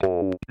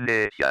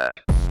Media.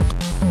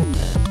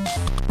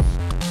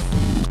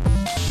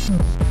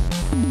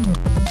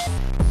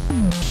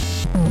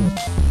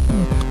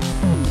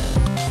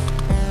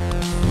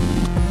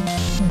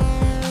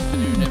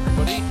 Afternoon,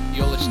 everybody.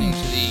 You're listening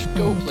to the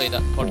Go Play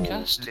That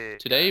podcast.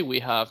 Today we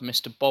have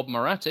Mr. Bob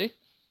Moratti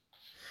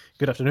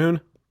Good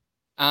afternoon.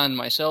 and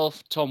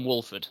myself, Tom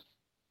Wolford.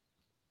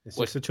 It's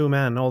just a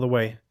two-man all the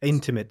way.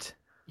 Intimate.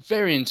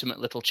 Very intimate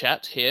little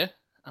chat here,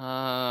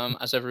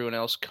 as everyone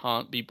else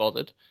can't be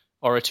bothered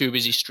or are too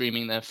busy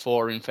streaming their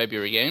 4 in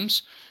February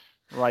games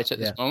right at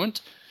this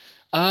moment.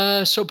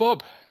 So,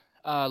 Bob,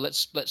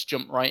 let's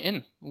jump right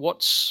in.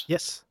 What's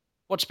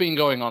been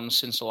going on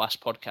since the last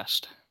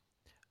podcast?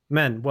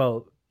 Man,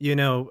 well, you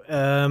know,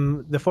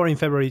 the 4 in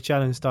February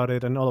challenge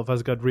started and all of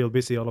us got real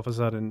busy all of a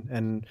sudden.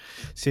 And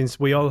since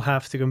we all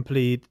have to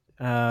complete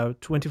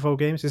 24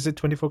 games, is it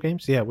 24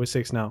 games? Yeah, we're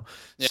 6 now.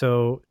 Yeah.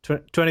 So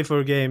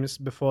 24 games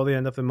before the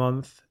end of the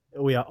month.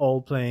 We are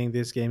all playing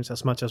these games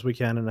as much as we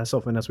can and as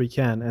often as we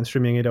can and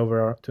streaming it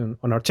over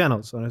on our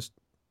channels, on our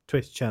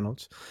Twitch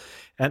channels,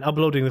 and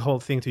uploading the whole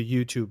thing to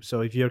YouTube.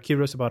 So if you're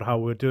curious about how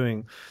we're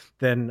doing,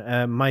 then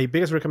my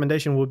biggest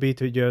recommendation would be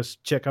to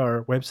just check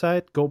our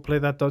website,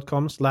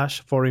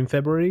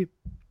 goplaythat.com/4inFebruary,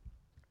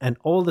 and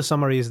all the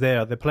summary is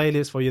there. The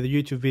playlist for the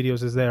YouTube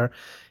videos is there,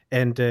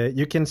 and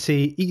you can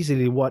see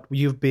easily what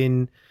we have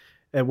been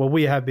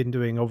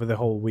doing over the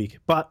whole week.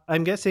 But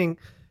I'm guessing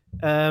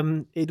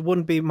it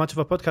wouldn't be much of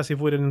a podcast if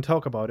we didn't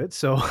talk about it.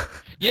 So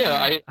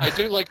yeah, I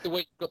do like the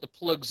way you got the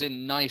plugs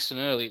in nice and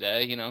early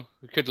there. You know,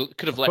 we could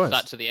have left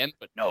that to the end,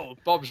 but no,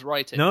 Bob's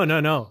right. No.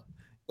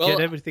 Well, get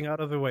everything out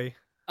of the way.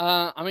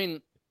 I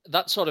mean,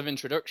 that sort of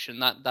introduction,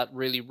 that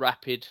really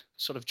rapid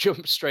sort of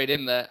jump straight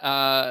in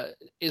there,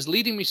 is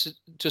leading me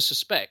to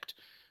suspect,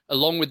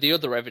 along with the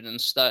other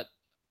evidence, that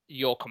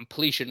your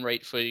completion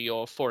rate for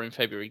your 4 in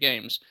February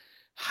games,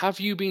 have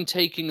you been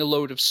taking a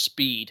load of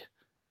speed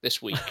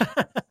this week?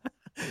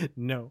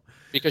 No.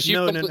 Because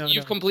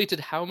you've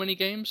completed how many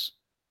games?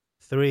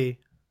 3.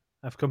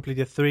 I've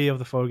completed 3 of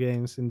the 4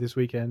 games in this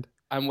weekend.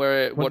 And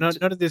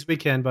not this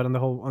weekend, but on the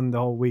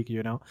whole week,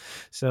 you know.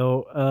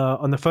 So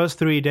on the first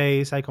 3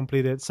 days, I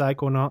completed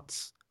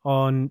Psychonauts.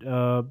 On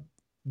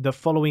the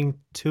following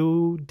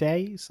 2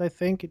 days, I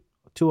think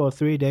 2 or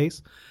 3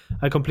 days,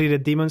 I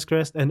completed Demon's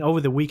Crest, and over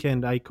the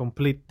weekend, I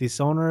complete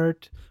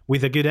Dishonored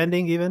with a good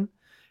ending even.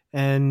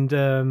 And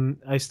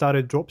I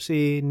started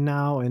Dropsy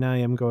now, and I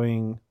am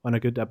going on a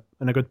good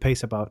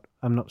pace.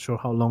 I'm not sure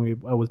how long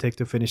I will take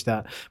to finish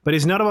that, but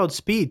it's not about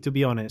speed, to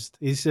be honest.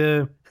 It's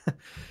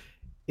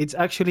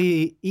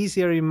actually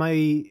easier in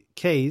my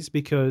case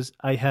because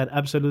I had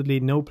absolutely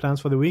no plans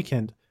for the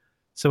weekend,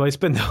 so I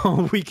spent the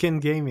whole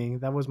weekend gaming.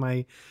 That was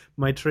my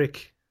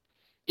trick.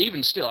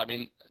 Even still, I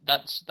mean,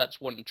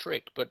 that's one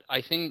trick, but I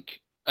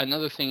think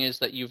another thing is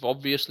that you've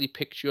obviously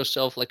picked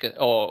yourself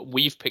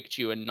we've picked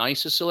you a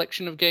nicer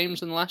selection of games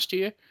than last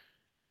year.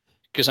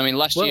 Because, I mean,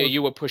 last year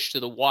you were pushed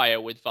to the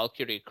wire with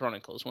Valkyria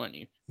Chronicles, weren't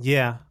you?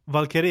 Yeah,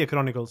 Valkyria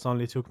Chronicles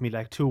only took me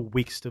like 2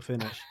 weeks to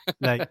finish.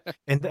 And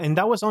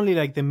that was only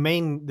like the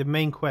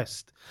main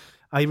quest.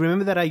 I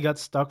remember that I got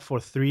stuck for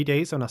 3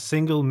 days on a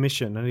single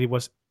mission, and it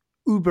was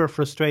uber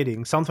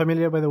frustrating. Sound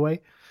familiar, by the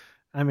way?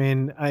 I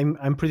mean,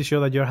 I'm pretty sure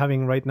that you're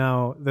having right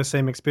now the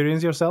same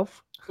experience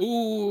yourself.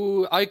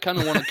 Ooh, I kind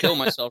of want to kill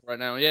myself right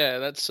now. Yeah,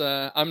 that's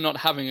I'm not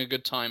having a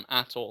good time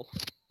at all.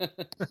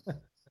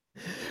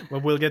 Well,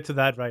 we'll get to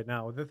that right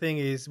now. The thing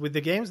is, with the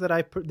games that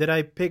I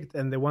picked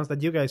and the ones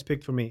that you guys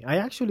picked for me, I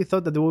actually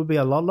thought that they would be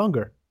a lot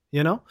longer.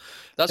 You know,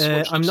 that's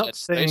what I'm not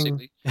said, saying.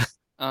 Basically.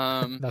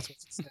 That's what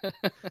she said.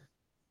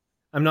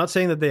 I'm not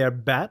saying that they are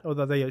bad or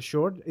that they are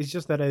short. It's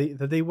just that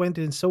they went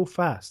in so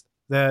fast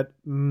that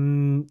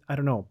I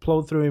don't know,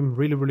 plowed through him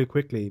really, really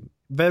quickly.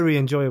 Very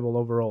enjoyable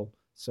overall.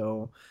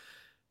 So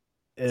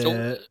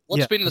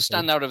what's been the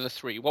standout of the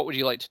 3? What would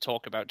you like to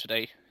talk about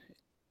today?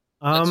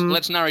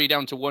 Let's narrow you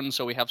down to 1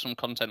 so we have some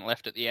content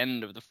left at the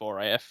end of the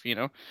 4IF, you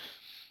know?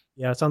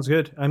 Yeah, sounds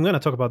good. I'm going to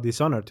talk about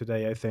Dishonored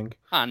today, I think.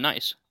 Ah,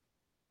 nice.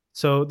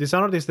 So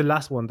Dishonored is the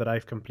last one that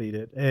I've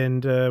completed.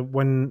 And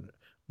when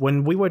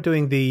we were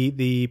doing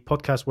the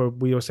podcast where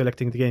we were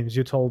selecting the games,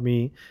 you told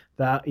me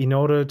that in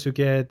order to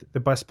get the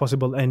best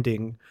possible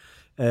ending,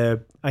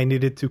 I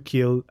needed to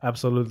kill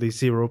absolutely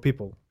 0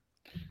 people.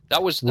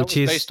 That was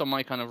based on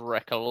my kind of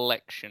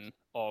recollection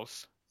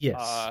of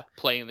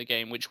playing the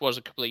game, which was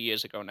a couple of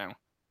years ago now.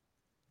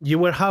 You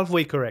were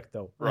halfway correct,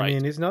 though. Right. I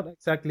mean, it's not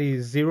exactly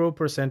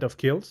 0% of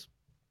kills,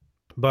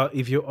 but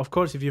if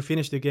you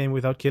finish the game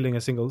without killing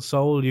a single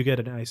soul, you get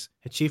a nice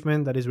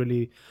achievement that is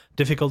really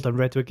difficult and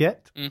rare to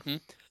get. Mm-hmm.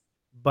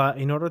 But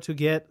in order to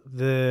get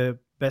the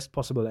best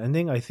possible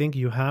ending, I think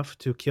you have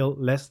to kill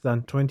less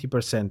than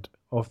 20%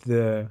 of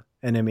the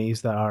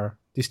enemies that are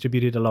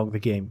distributed along the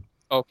game.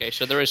 Okay,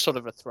 so there is sort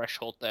of a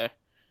threshold there.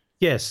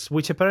 Yes,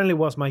 which apparently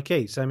was my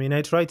case. I mean,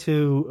 I tried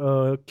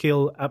to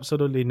kill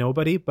absolutely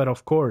nobody, but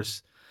of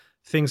course,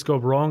 things go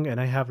wrong, and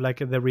I have like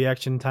the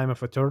reaction time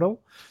of a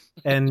turtle.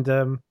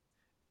 And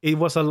it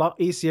was a lot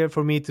easier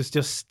for me to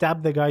just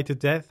stab the guy to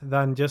death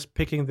than just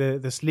picking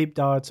the sleep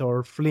darts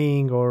or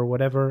fleeing or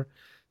whatever.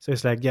 So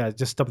it's like, yeah,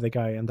 just stop the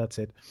guy and that's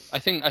it. I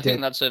think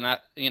that's an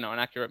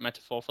accurate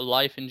metaphor for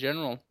life in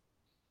general.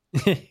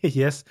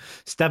 Yes,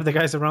 stab the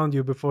guys around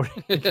you before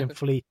you can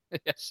flee.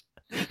 Yes.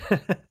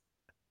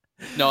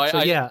 No, So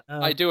I yeah,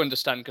 I do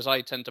understand because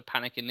I tend to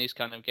panic in these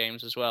kind of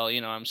games as well.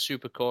 I'm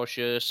super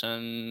cautious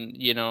and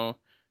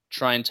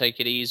try and take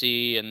it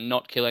easy and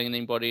not kill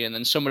anybody, and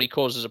then somebody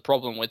causes a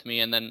problem with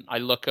me, and then I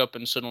look up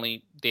and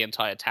suddenly the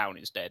entire town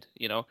is dead.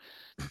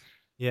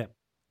 yeah,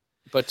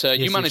 But you yes,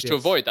 yes, managed to yes.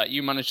 avoid that.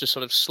 You managed to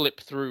sort of slip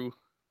through.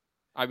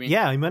 I mean,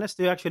 Yeah, I managed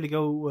to actually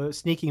go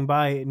sneaking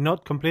by,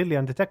 not completely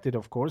undetected,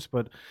 of course,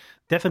 but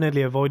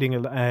definitely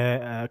avoiding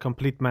a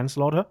complete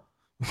manslaughter,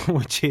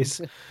 which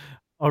is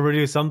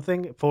already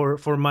something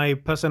for my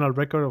personal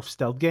record of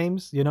stealth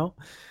games.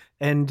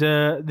 And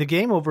the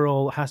game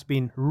overall has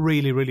been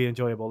really, really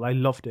enjoyable. I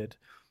loved it.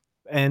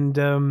 And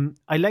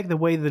I like the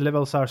way the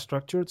levels are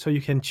structured, so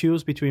you can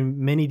choose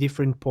between many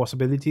different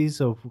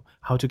possibilities of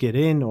how to get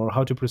in or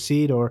how to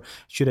proceed, or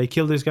should I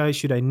kill this guy,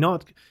 should I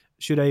not,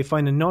 should I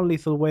find a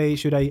non-lethal way,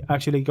 should I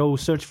actually go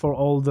search for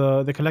all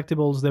the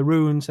collectibles, the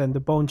runes and the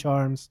bone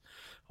charms,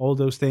 all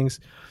those things.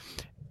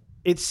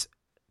 It's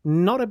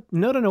not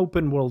an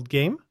open world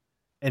game,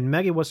 and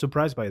Maggie was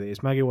surprised by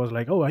this. Maggie was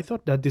like, oh, I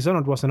thought that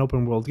Dishonored was an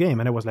open world game,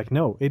 and I was like,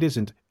 no, it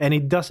isn't, and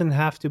it doesn't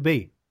have to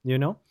be.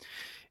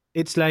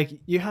 It's like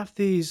you have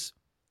these,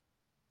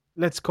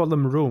 let's call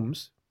them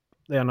rooms.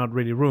 They are not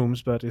really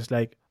rooms, but it's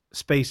like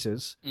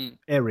spaces,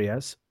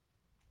 areas,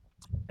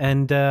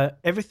 and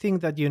everything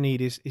that you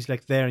need is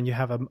like there, and you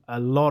have a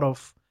lot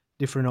of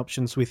different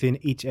options within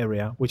each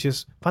area, which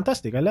is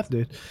fantastic. I loved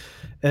it.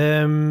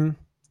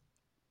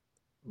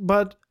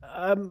 But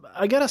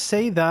I gotta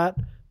say that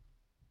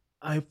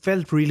I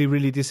felt really,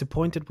 really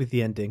disappointed with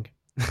the ending.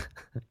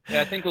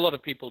 yeah, I think a lot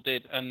of people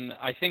did, and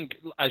I think,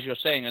 as you're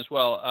saying as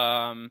well,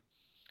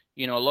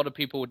 a lot of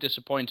people were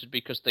disappointed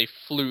because they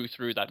flew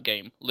through that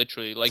game,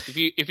 literally. Like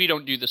if you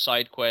don't do the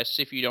side quests,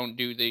 if you don't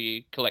do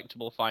the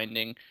collectible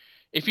finding,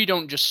 if you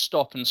don't just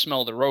stop and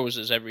smell the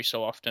roses every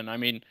so often. I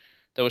mean,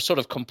 there were sort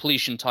of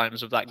completion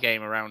times of that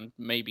game around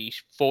maybe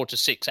 4 to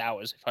 6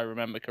 hours, if I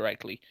remember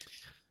correctly.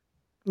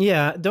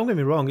 Yeah, don't get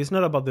me wrong. It's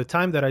not about the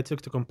time that I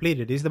took to complete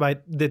it. It's about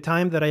the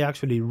time that I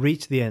actually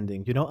reached the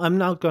ending. I'm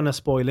not gonna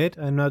spoil it.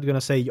 I'm not gonna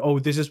say, "Oh,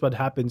 this is what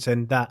happens"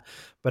 and that.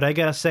 But I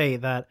gotta say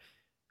that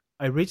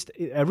I reached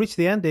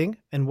the ending,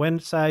 and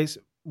once I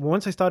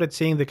started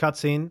seeing the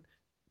cutscene,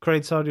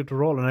 credits started to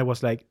roll, and I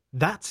was like,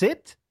 "That's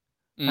it."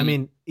 I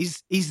mean,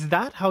 is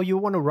that how you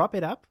want to wrap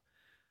it up?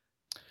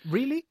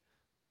 Really?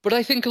 But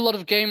I think a lot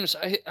of games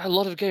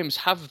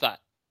have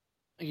that.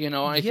 I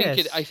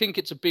Yes. think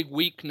it's a big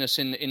weakness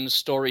in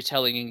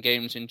storytelling in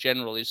games in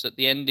general is that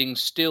the ending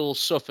still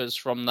suffers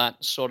from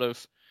that sort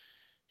of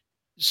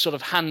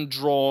hand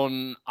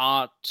drawn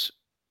art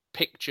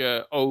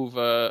picture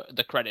over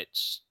the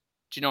credits.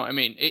 Do you know what I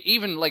mean?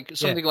 Even like Yeah.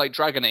 something like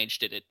Dragon Age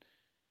did it.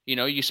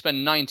 You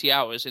spend 90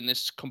 hours in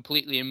this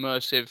completely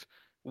immersive,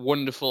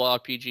 wonderful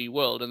RPG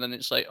world, and then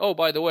it's like, oh,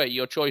 by the way,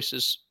 your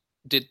choices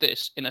did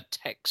this in a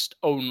text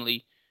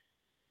only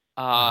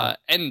Uh-huh.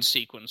 end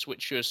sequence,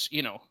 which was,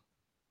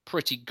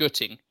 pretty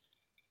gutting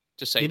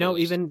to say You the know,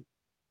 least.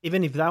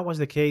 even if that was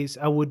the case,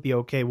 I would be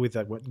okay with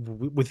that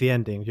with the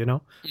ending.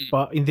 Mm,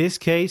 But in this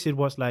case, it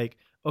was like,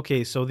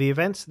 okay, so the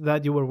events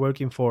that you were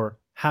working for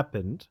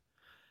happened,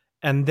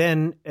 and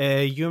then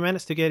you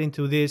managed to get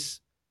into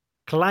this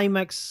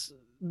climax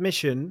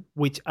mission,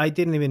 which I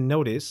didn't even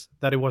notice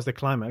that it was the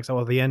climax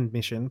or the end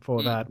mission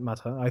for mm. that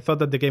matter. I thought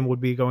that the game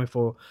would be going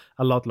for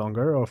a lot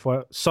longer or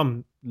for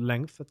some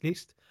length at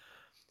least.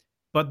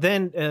 But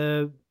then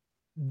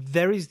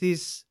there is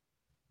this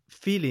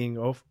feeling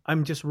of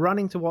I'm just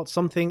running towards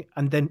something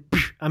and then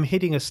I'm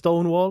hitting a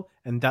stone wall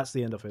and that's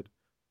the end of it.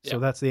 Yeah. So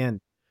that's the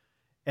end.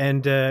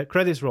 And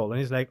credits roll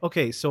and it's like,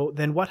 okay, so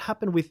then what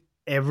happened with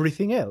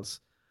everything else?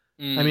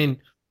 I Mm.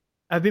 mean,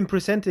 I've been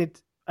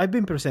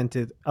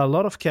presented a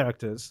lot of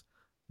characters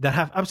that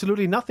have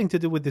absolutely nothing to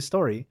do with the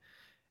story,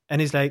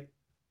 and it's like,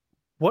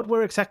 what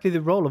were exactly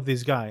the role of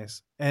these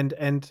guys, and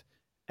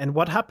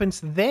what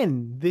happens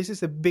then? This is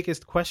the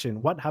biggest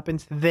question. What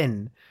happens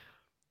then?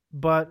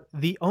 But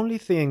the only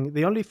feeling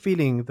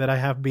that I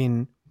have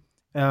been,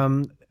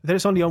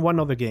 there's only one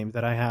other game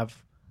that I have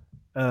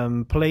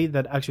played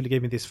that actually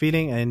gave me this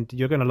feeling, and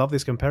you're gonna love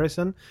this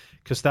comparison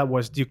because that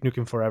was Duke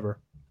Nukem Forever.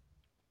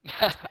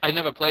 I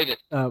never played it.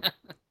 Uh,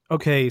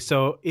 Okay,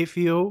 so if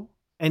you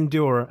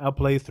endure a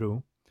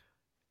playthrough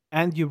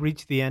and you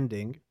reach the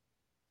ending,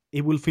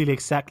 it will feel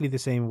exactly the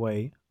same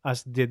way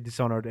as the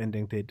Dishonored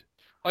ending did.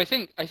 I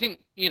think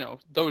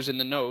those in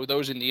the know,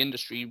 those in the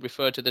industry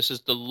refer to this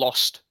as the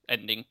lost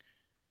ending.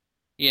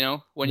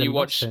 When The you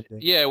Lost watch, ending.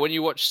 yeah, when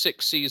you watch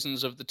 6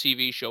 seasons of the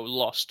TV show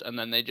Lost, and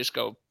then they just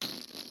go,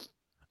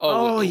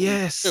 oh, Oh we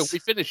yes,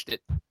 finished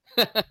it,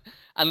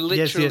 and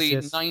yes, yes, literally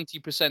yes,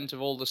 90%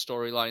 of all the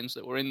storylines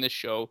that were in this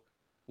show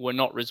were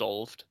not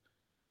resolved.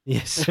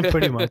 yes,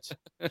 pretty much.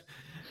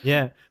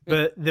 Yeah,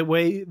 but the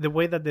way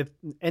that the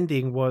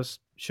ending was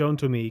shown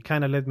to me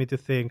kind of led me to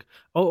think,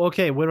 oh,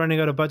 okay, we're running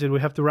out of budget. We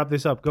have to wrap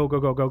this up. Go, go,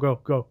 go, go, go,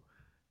 go.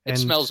 It And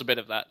smells a bit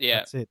of that. Yeah.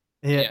 that's it.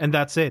 Yeah, Yeah. and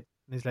that's it.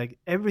 It's like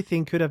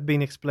everything could have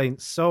been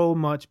explained so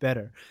much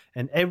better,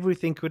 and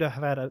everything could have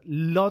had a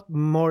lot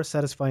more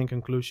satisfying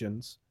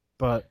conclusions.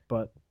 But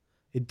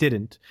it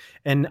didn't.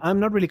 And I'm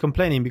not really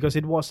complaining because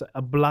it was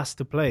a blast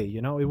to play.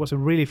 It was a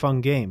really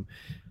fun game.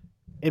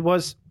 It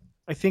was.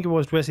 I think it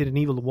was Resident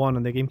Evil 1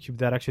 on the GameCube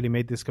that actually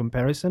made this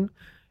comparison.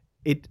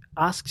 It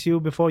asks you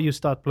before you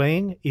start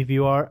playing if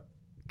you are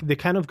the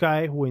kind of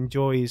guy who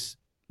enjoys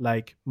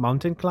like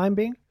mountain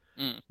climbing,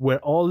 where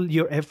all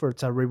your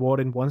efforts are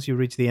rewarded once you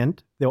reach the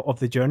end of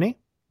the journey,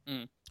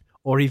 Mm.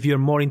 or if you're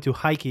more into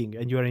hiking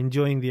and you're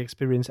enjoying the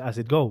experience as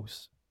it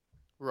goes.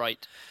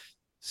 Right.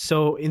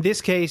 So in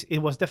this case, it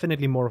was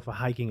definitely more of a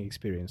hiking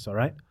experience. All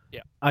right.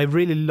 Yeah. I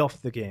really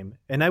loved the game,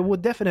 and I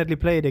would definitely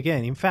play it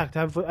again. In fact,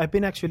 I've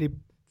been actually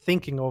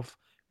thinking of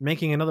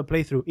making another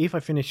playthrough if I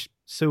finish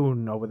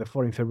soon over the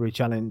 14 February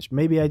challenge.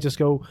 Maybe I just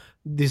go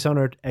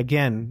Dishonored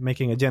again,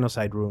 making a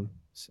genocide rune.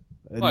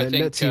 Well, I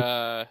think Let's see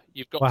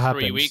you've got what 3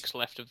 happens. weeks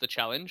left of the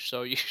challenge,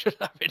 so you should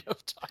have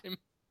enough time.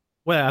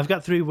 Well, I've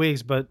got 3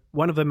 weeks, but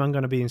one of them I'm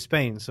going to be in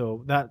Spain,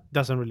 so that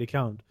doesn't really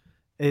count.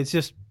 It's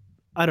just,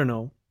 I don't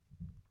know.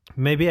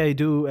 Maybe I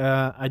do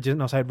a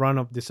genocide run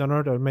of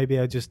Dishonored, or maybe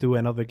I just do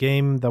another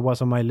game that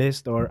was on my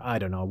list, or I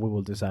don't know. We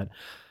will decide.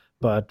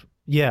 But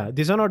yeah,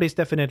 Dishonored is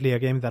definitely a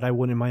game that I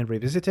wouldn't mind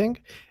revisiting.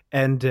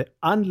 And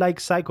unlike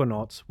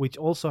Psychonauts, which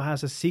also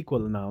has a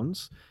sequel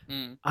announced,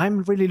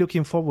 I'm really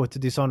looking forward to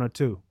Dishonored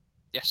 2.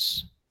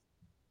 Yes.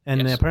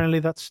 And Yes. apparently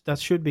that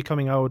should be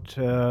coming out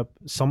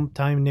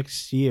sometime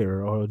next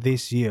year or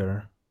this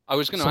year. I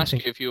was going to ask you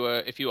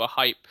Something. if you were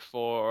hype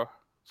for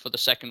the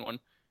second one.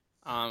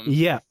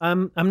 Yeah,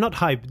 I'm not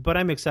hyped, but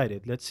I'm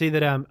excited. Let's say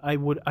that I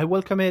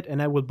welcome it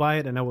and I will buy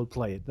it and I will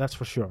play it. That's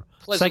for sure.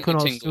 Pleasantly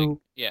Psychonauts tingling.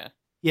 2, Yeah.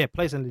 yeah,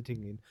 pleasantly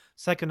tingling.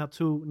 Psychonauts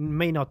 2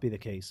 may not be the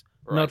case,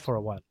 Right. not for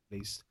a while at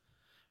least.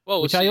 Well,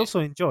 we'll Which I see. also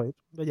enjoyed,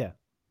 but yeah.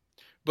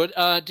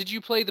 But did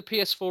you play the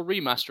PS4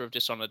 remaster of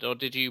Dishonored, or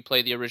did you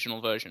play the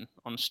original version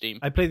on Steam?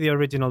 I played the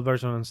original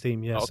version on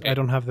Steam. Yes, Okay. I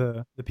don't have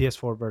the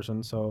PS4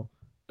 version, so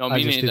No, I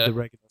me just did neither. the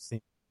regular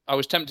Steam. I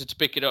was tempted to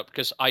pick it up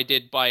because I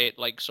did buy it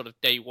like sort of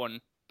day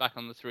one back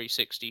on the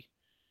 360.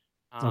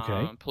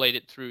 Okay. Played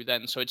it through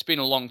then, so it's been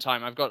a long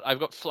time. I've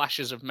got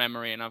flashes of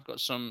memory, and I've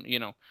got some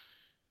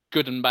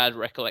good and bad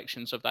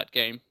recollections of that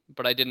game.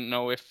 But I didn't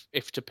know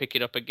if to pick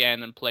it up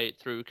again and play it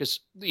through because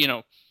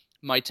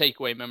my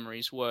takeaway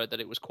memories were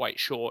that it was quite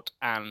short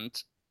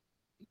and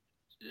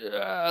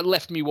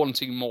left me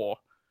wanting more.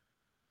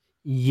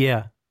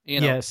 Yeah.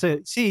 You know? Yeah. So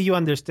see, you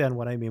understand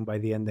what I mean by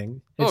the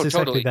ending. It's Oh,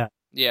 exactly totally. that.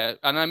 Yeah,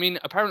 and I mean,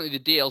 apparently the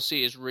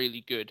DLC is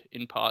really good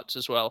in parts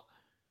as well.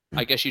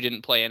 I guess you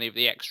didn't play any of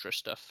the extra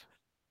stuff.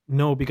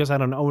 No, because I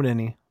don't own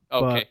any.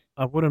 Okay.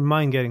 But I wouldn't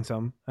mind getting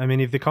some. I mean,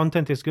 if the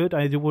content is good,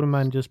 I wouldn't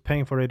mind just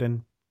paying for it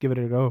and give it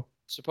a go.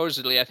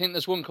 Supposedly, I think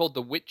there's one called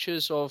The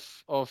Witches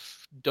of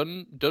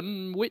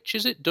Dunwich,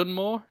 is it?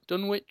 Dunmore?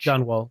 Dunwich?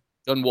 Dunwall.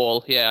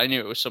 Dunwall, yeah, I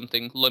knew it was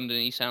something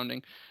London-y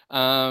sounding.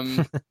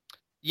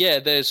 Yeah,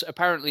 there's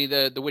apparently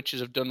the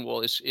Witches of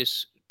Dunwall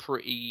is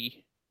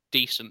pretty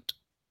decent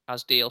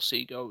as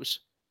DLC goes.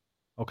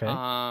 Okay.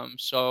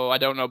 So I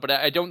don't know, but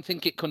I don't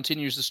think it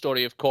continues the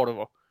story of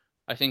Corvo.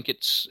 I think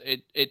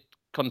it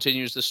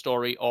continues the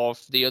story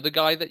of the other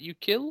guy that you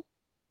kill.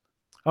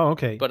 Oh,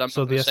 okay. But I'm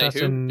so not the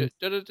going to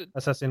say who.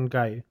 assassin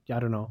guy. I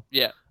don't know.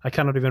 Yeah. I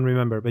cannot even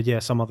remember, but yeah,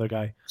 some other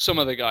guy. Some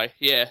other guy,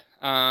 yeah.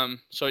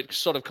 So it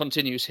sort of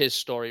continues his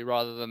story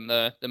rather than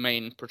the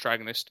main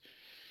protagonist.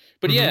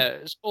 But yeah,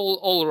 it's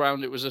all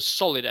around it was a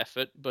solid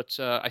effort, but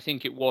I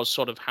think it was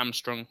sort of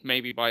hamstrung,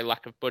 maybe by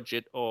lack of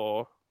budget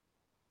or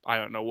I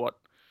don't know what.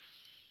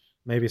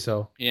 Maybe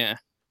so. Yeah.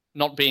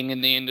 Not being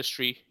in the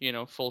industry,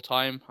 full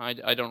time, I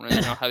don't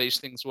really know how these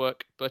things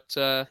work. But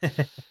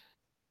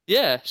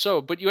yeah,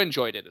 but you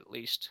enjoyed it at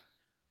least.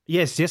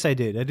 Yes, I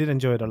did. I did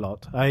enjoy it a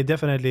lot. It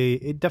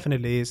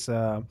definitely is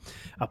a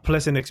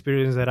pleasant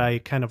experience that I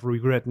kind of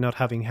regret not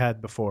having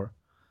had before.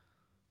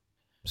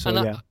 So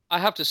and yeah, I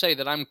have to say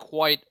that I'm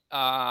quite.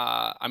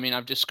 I mean,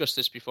 I've discussed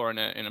this before in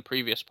a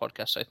previous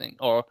podcast, I think,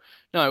 or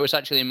no, it was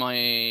actually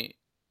my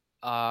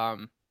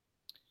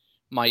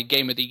my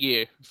game of the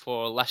year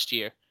for last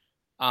year.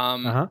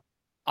 I'm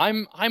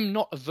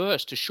not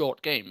averse to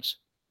short games.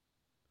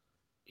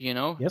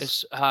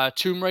 Yes. It's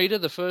Tomb Raider,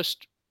 the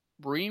first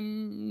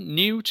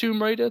new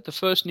Tomb Raider, the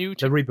first new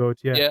The reboot,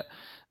 yeah. Yeah.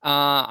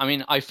 I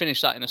mean, I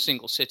finished that in a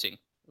single sitting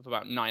of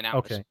about 9 hours.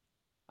 Okay.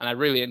 And I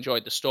really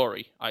enjoyed the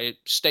story. I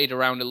stayed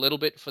around a little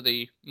bit for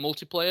the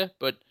multiplayer,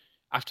 but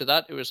after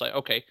that, it was like,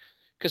 okay,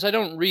 because I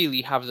don't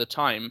really have the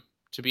time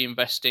to be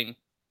investing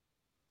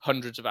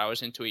hundreds of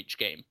hours into each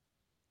game.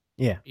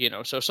 Yeah.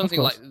 So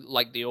something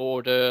like The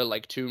Order,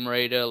 like Tomb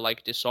Raider,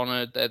 like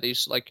Dishonored, they're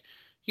these like,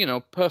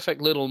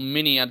 perfect little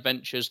mini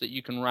adventures that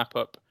you can wrap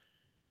up.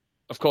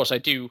 Of course, I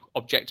do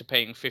object to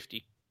paying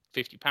 £50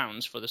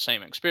 for the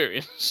same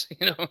experience,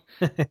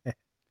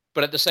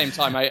 But at the same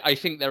time, I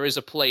think there is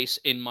a place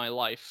in my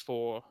life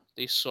for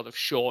these sort of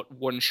short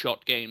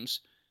one-shot games.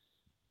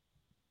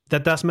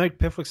 That does make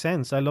perfect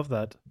sense. I love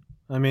that.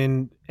 I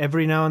mean,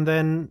 every now and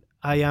then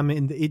I am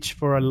in the itch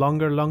for a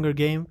longer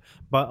game,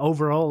 but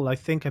overall, I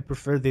think I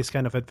prefer this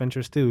kind of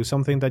adventures too.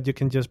 Something that you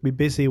can just be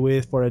busy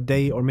with for a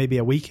day or maybe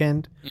a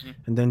weekend,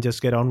 and then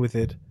just get on with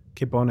it,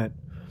 keep on it.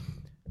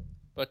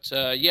 But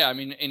yeah, I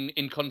mean,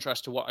 in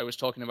contrast to what I was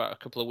talking about a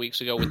couple of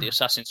weeks ago with the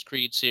Assassin's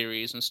Creed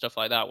series and stuff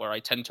like that, where I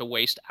tend to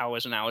waste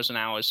hours and hours and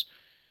hours.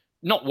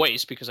 Not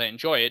waste because I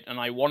enjoy it and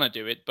I want to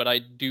do it, but I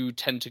do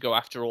tend to go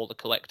after all the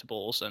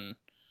collectibles and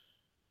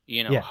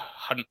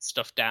hunt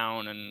stuff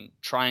down and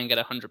try and get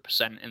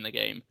 100% in the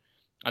game.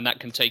 And that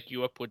can take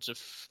you upwards of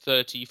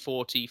 30,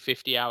 40,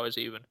 50 hours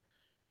even.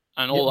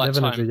 And all that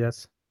definitely, time,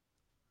 yes.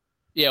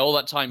 Yeah, all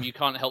that time you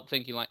can't help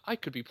thinking like, I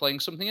could be playing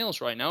something else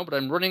right now, but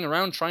I'm running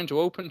around trying to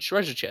open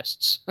treasure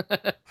chests.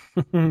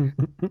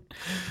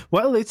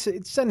 Well, it's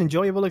an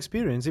enjoyable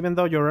experience, even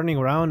though you're running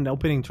around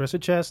opening treasure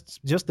chests.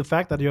 Just the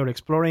fact that you're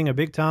exploring a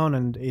big town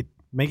and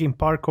making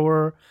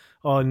parkour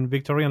on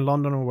Victorian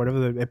London or whatever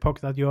the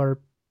epoch that you are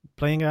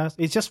playing as,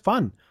 it's just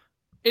fun.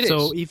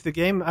 So if the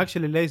game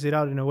actually lays it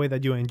out in a way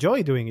that you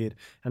enjoy doing it,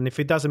 and if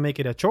it doesn't make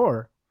it a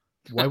chore,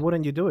 why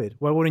wouldn't you do it?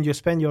 Why wouldn't you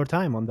spend your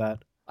time on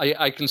that?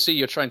 I can see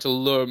you're trying to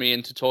lure me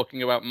into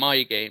talking about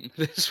my game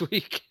this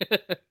week.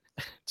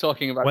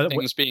 Talking about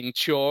things being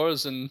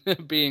chores and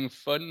being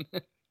fun.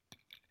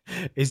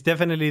 It's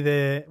definitely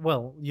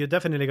you're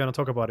definitely going to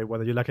talk about it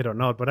whether you like it or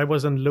not, but I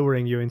wasn't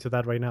luring you into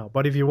that right now.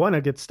 But if you want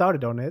to get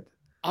started on it.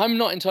 I'm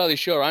not entirely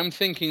sure. I'm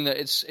thinking that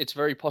it's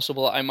very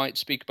possible I might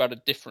speak about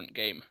a different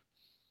game.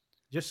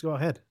 Just go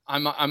ahead.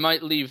 I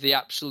might leave the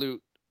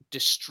absolute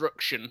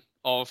destruction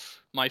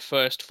of my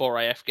first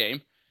 4IF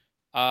game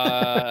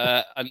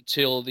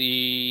until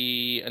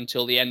the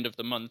end of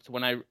the month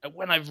when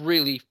I've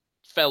really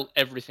felt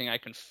everything I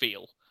can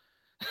feel.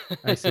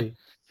 I see.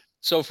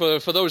 So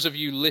for those of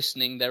you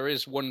listening, there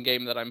is one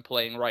game that I'm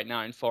playing right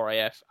now in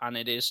 4IF, and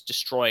it is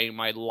destroying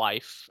my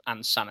life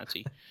and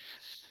sanity.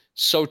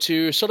 So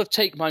to sort of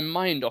take my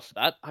mind off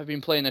that, I've been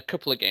playing a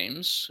couple of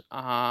games.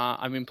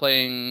 I've been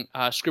playing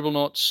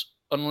Scribblenauts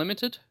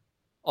Unlimited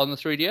on the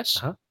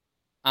 3DS,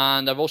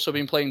 and I've also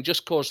been playing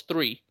Just Cause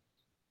 3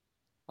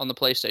 on the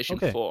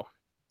PlayStation 4.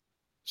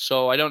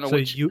 So I don't know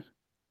which.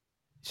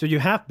 So you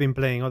have been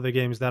playing other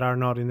games that are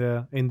not in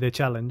the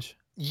challenge.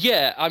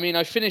 Yeah, I mean,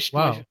 I finished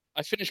my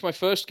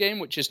first game,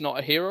 which is Not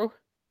a Hero.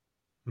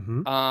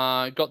 Mm-hmm.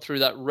 Got through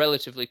that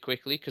relatively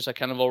quickly because I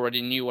kind of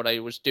already knew what I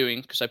was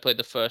doing because I played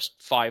the first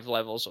 5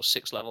 levels or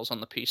 6 levels on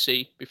the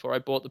PC before I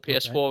bought the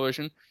PS4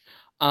 version.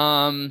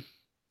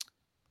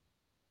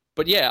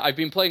 But yeah, I've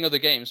been playing other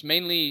games,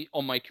 mainly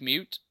on my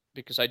commute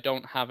because I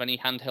don't have any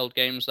handheld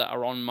games that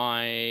are on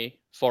my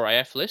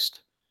 4IF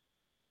list.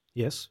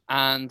 Yes.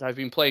 And I've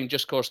been playing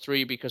Just Cause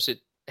 3 because it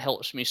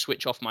helps me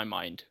switch off my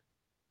mind.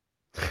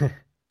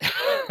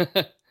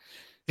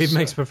 It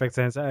makes perfect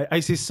sense. I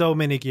see so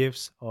many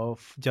GIFs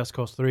of Just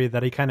Cause 3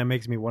 that it kind of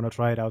makes me want to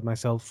try it out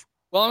myself.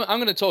 Well, I'm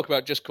going to talk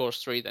about Just Cause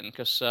 3 then,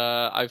 because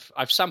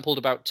I've sampled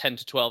about 10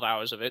 to 12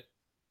 hours of it.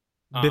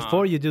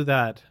 Before you do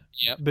that,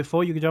 yep.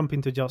 Before you jump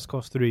into Just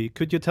Cause 3,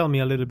 could you tell me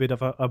a little bit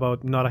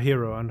about Not a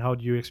Hero and how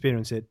do you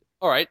experience it?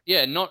 All right,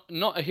 yeah, Not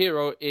a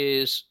Hero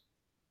is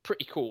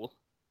pretty cool.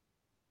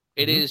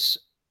 It is,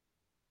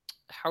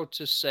 how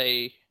to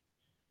say,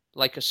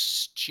 like a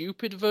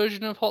stupid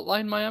version of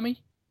Hotline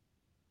Miami.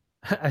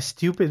 A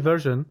stupid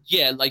version?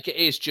 Yeah, like it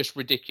is just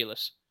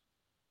ridiculous.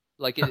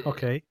 Like it,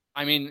 okay.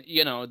 I mean,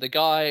 the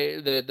guy,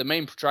 the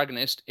main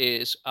protagonist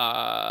is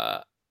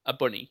a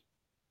bunny,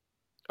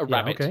 a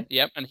rabbit. Okay.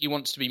 Yep, and he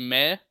wants to be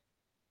mayor.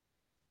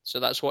 So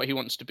that's what he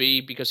wants to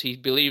be because he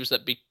believes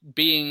that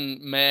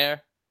being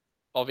mayor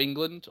of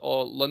England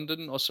or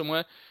London or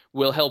somewhere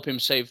will help him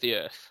save the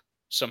earth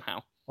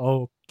somehow.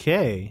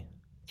 Okay.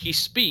 He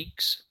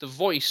speaks. The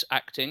voice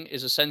acting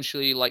is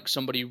essentially like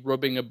somebody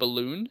rubbing a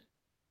balloon.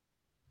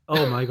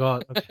 Oh my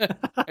god. Okay.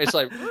 It's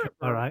like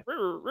all right.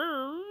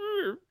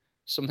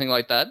 Something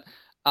like that.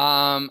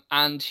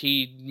 And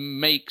he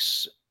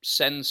makes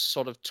sense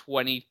sort of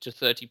 20 to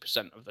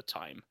 30% of the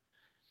time.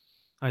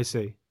 I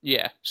see.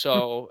 Yeah.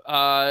 So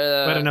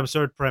quite an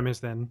absurd premise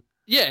then.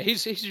 Yeah,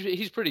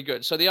 he's pretty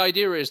good. So the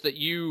idea is that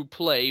you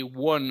play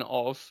one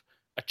of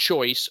a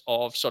choice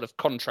of sort of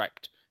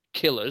contract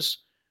killers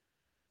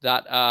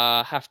that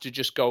have to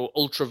just go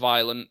ultra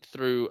violent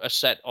through a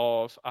set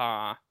of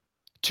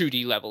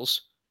 2D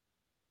levels.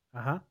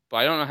 But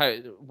I don't know how.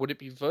 Would it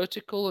be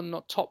vertical and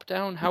not top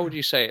down? How would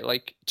you say it?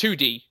 Like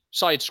 2D,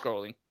 side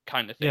scrolling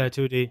kind of thing. Yeah,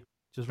 2D.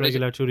 Just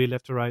regular 2D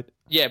left to right.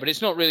 Yeah, but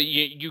it's not really.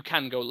 You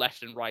can go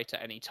left and right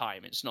at any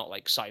time. It's not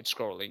like side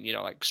scrolling,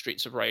 like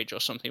Streets of Rage or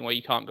something where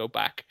you can't go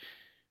back.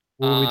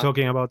 Were we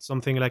talking about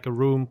something like a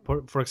room,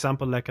 for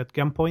example, like at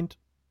Gunpoint?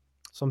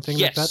 Something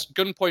like that? Yes,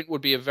 Gunpoint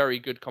would be a very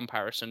good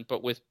comparison,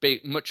 but with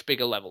much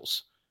bigger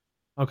levels.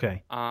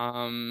 Okay.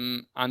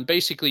 And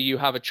basically you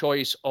have a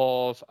choice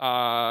of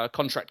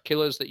contract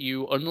killers that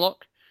you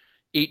unlock,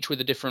 each with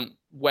a different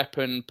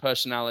weapon,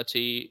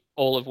 personality,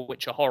 all of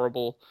which are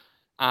horrible.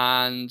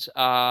 and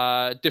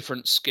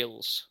different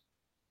skills.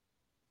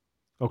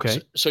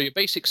 Okay. So your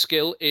basic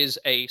skill is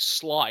a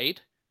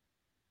slide,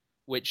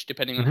 which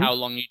depending on how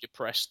long you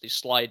depress the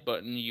slide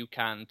button, you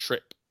can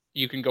trip.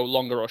 You can go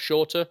longer or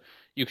shorter.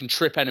 You can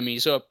trip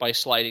enemies up by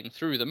sliding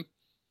through them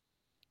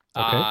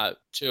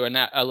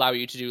to allow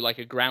you to do like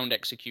a ground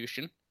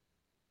execution.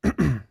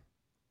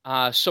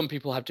 Some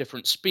people have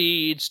different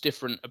speeds,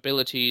 different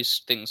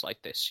abilities, things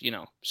like this,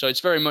 So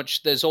it's very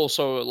much, there's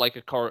also like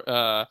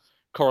a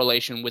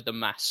correlation with the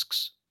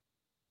masks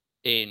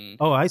in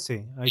Oh, I see.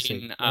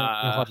 in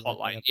Hotline,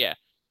 Hotline. Yeah.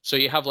 So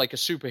you have like a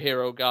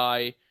superhero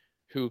guy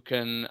who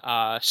can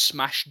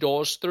smash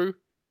doors through.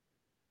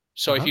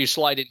 So if you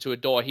slide into a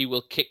door, he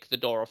will kick the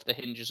door off the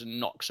hinges and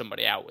knock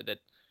somebody out with it.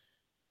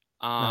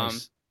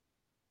 Nice.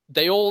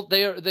 They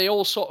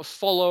all sort of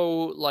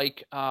follow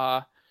like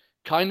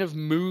kind of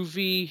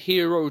movie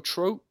hero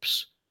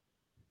tropes,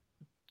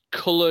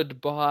 colored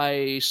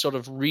by sort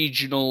of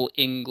regional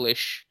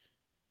English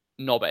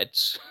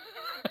knobheads.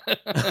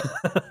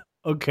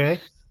 Okay.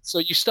 So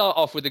you start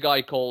off with a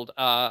guy called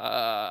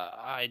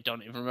I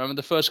don't even remember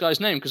the first guy's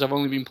name because I've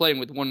only been playing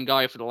with one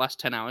guy for the last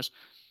 10 hours.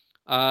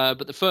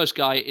 But the first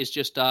guy is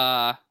just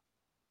a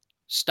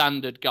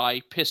standard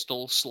guy,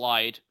 pistol,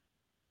 slide,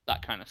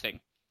 that kind of thing.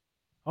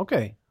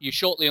 Okay. You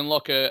shortly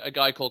unlock a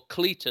guy called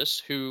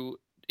Cletus, who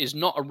is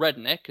not a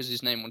redneck, as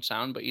his name would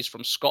sound, but he's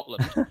from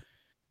Scotland.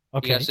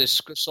 Okay. He has this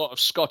sort of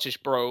Scottish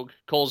brogue,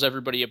 calls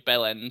everybody a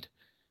bellend,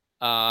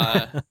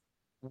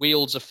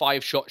 wields a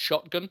 5-shot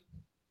shotgun.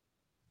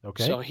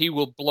 Okay. So he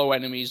will blow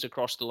enemies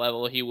across the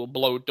level. He will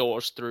blow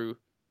doors through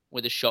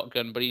with his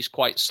shotgun, but he's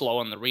quite slow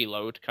on the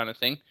reload kind of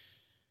thing.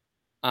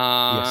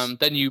 Yes.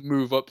 Then you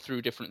move up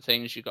through different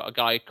things. You've got a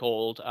guy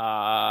called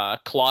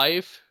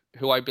Clive,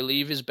 who I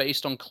believe is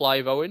based on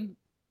Clive Owen,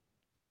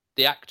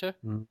 the actor.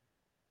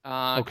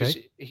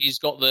 Okay. He's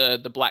got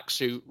the black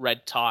suit,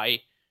 red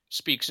tie,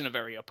 speaks in a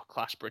very upper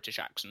class British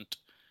accent.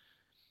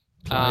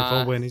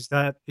 Clive Owen, is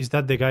that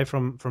the guy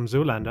from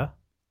Zoolander?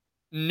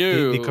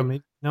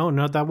 No, no,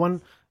 not that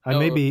one. I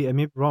may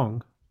be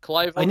wrong.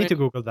 Clive I Owen, need to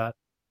Google that.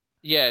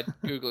 Yeah,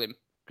 Google him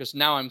because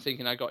now I'm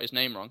thinking I got his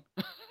name wrong.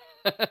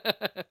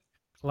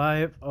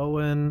 Clive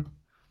Owen.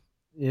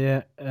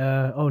 Yeah.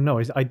 Oh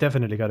no, I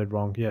definitely got it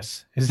wrong.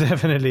 Yes, he's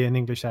definitely an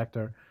English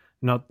actor,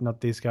 not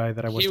this guy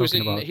that I was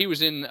talking about. He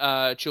was in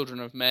Children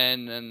of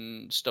Men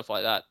and stuff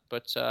like that,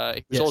 but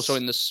he was also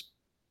in The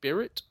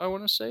Spirit, I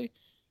want to say.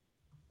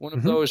 One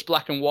of those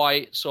black and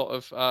white sort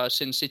of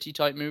Sin City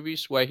type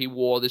movies where he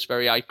wore this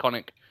very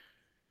iconic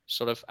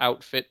sort of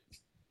outfit.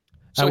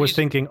 So I was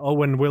thinking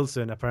Owen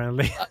Wilson,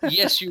 apparently.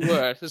 Yes, you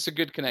were. That's a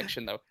good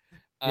connection, though.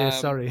 Yeah,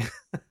 sorry.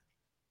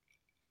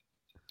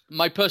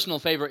 My personal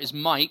favorite is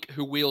Mike,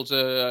 who wields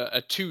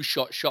a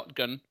 2-shot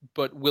shotgun,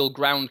 but will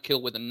ground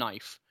kill with a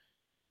knife.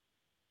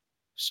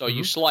 So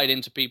you slide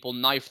into people,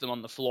 knife them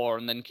on the floor,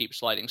 and then keep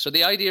sliding. So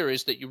the idea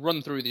is that you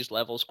run through these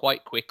levels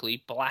quite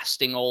quickly,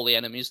 blasting all the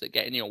enemies that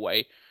get in your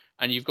way,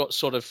 and you've got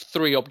sort of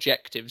 3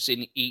 objectives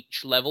in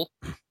each level.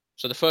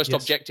 So the first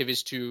objective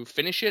is to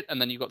finish it,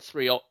 and then you've got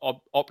 3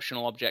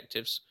 optional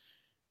objectives,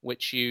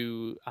 which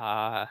you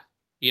have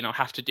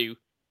to do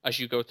as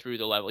you go through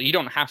the level. You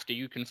don't have to.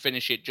 You can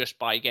finish it just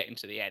by getting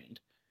to the end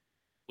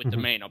with the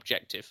main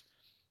objective.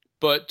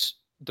 But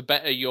the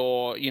better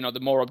the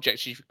more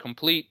objectives you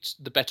complete,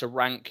 the better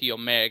rank your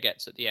mayor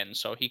gets at the end.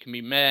 So he can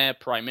be mayor,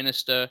 prime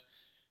minister,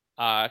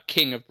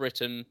 king of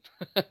Britain,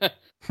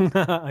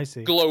 I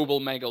see.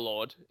 global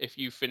megalord if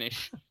you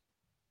finish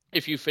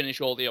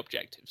all the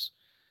objectives.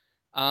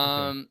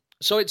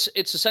 So it's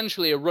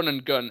essentially a run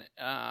and gun.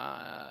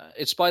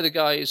 It's by the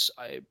guys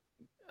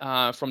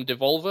from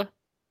Devolver.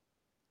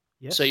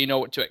 Yes. So you know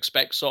what to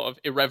expect, sort of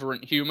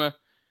irreverent humor,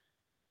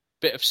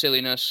 bit of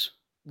silliness,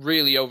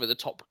 really over the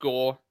top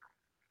gore.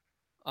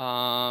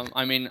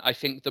 I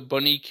think the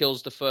bunny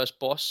kills the first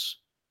boss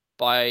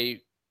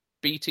by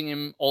beating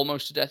him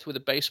almost to death with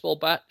a baseball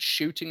bat,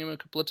 shooting him a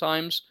couple of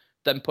times,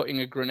 then putting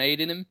a grenade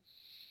in him.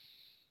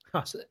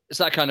 So it's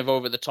that kind of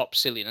over the top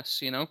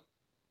silliness,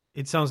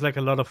 It sounds like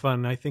a lot of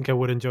fun. I think I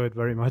would enjoy it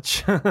very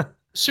much.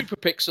 Super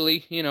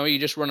pixely, you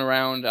just run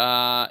around.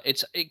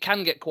 It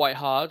can get quite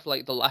hard,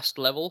 like the last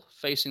level,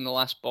 facing the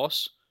last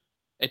boss.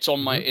 It's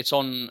on it's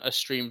on a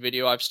stream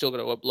video. I've still got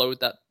to upload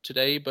that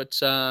today, but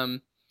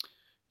it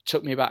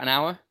took me about an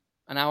hour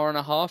and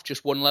a half,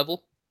 just one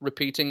level,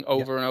 repeating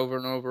over and over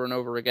and over and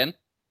over again.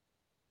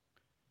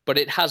 But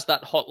it has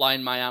that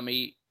Hotline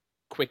Miami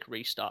quick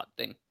restart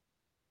thing.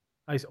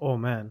 Oh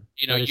man,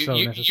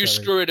 you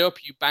screw it up,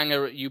 you bang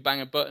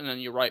a button,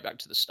 and you're right back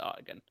to the start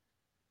again.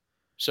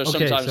 So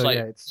sometimes,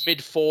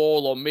 mid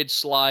fall or mid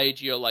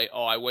slide, you're like,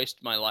 "Oh, I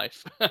wasted my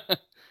life."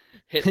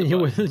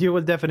 You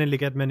will definitely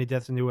get many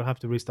deaths, and you will have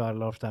to restart a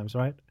lot of times,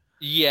 right?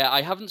 Yeah,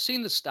 I haven't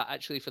seen the stat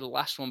actually for the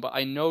last one, but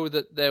I know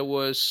that there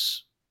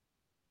was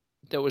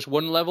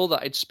one level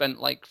that I'd spent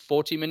like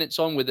 40 minutes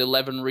on with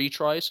 11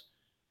 retries.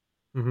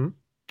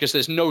 Because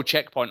there's no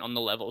checkpoint on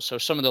the level, so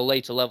some of the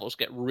later levels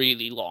get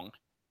really long.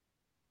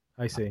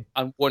 I see.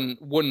 And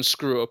one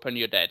screw up and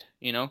you're dead,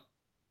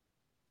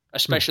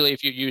 especially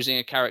if you're using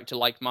a character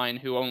like mine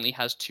who only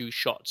has 2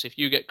 shots. If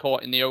you get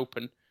caught in the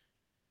open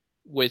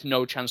with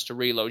no chance to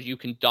reload, you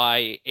can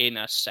die in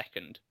a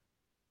second.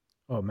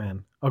 Oh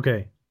man.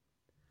 Okay.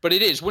 But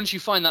it is, once you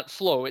find that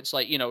flow, it's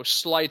like,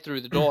 slide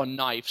through the door,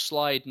 knife,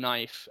 slide,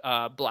 knife,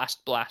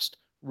 blast, blast,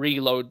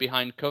 reload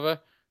behind cover,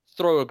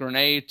 throw a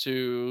grenade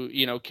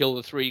to, kill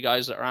the 3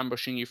 guys that are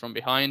ambushing you from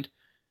behind,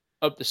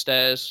 up the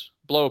stairs,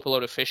 blow up a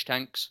load of fish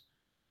tanks,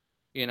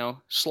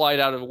 slide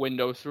out of a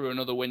window through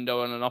another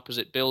window in an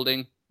opposite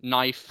building,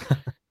 knife.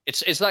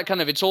 It's that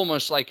kind of, it's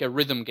almost like a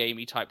rhythm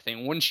gamey type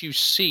thing. Once you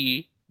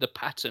see the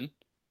pattern,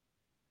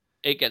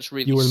 it gets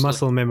really You will slick.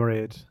 muscle memory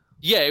it.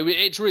 Yeah,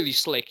 it's really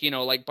slick.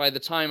 Like by the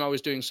time I was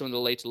doing some of the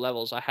later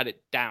levels, I had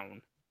it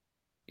down,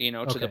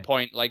 to the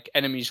point like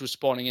enemies were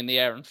spawning in the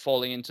air and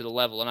falling into the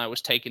level, and I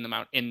was taking them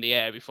out in the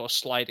air before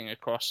sliding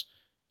across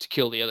to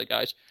kill the other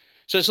guys.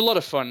 So it's a lot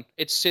of fun.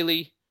 It's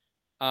silly.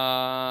 Bit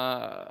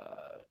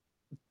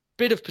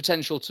of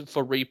potential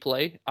for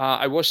replay.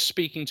 I was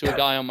speaking to a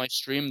guy on my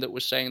stream that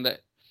was saying that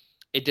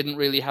it didn't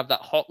really have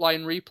that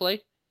hotline replay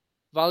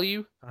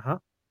value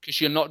because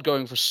you're not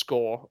going for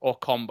score or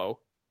combo.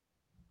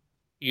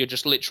 You're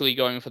just literally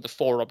going for the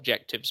 4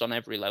 objectives on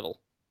every level.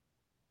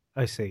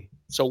 I see.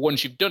 So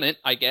once you've done it,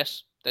 I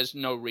guess, there's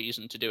no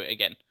reason to do it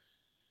again.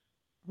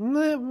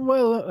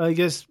 Well, I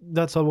guess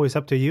that's always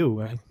up to you.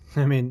 Right?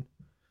 I mean,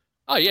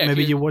 yeah,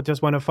 maybe you would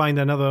just want to find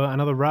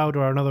another route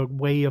or another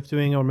way of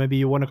doing, or maybe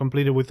you want to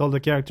complete it with all the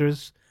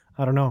characters.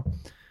 I don't know.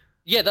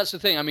 Yeah, that's the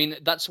thing. I mean,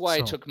 that's why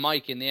I took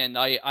Mike in the end.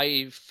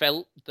 I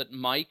felt that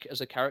Mike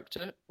as a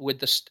character,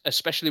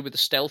 especially with the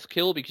stealth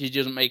kill, because he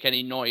doesn't make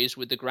any noise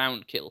with the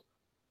ground kill.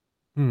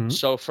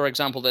 So, for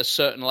example, there's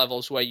certain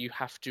levels where you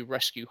have to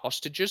rescue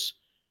hostages,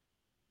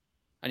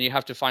 and you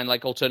have to find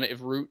like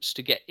alternative routes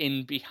to get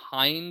in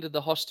behind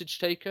the hostage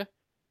taker.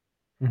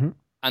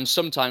 And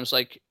sometimes,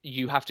 like,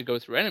 you have to go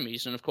through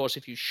enemies, and of course,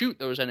 if you shoot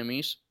those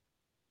enemies,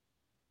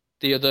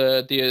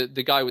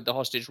 the guy with the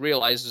hostage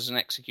realizes and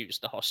executes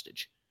the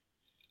hostage.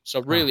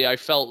 So really, I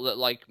felt that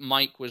like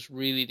Mike was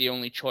really the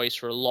only choice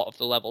for a lot of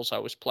the levels I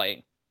was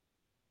playing.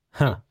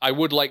 I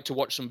would like to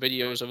watch some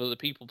videos of other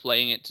people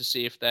playing it to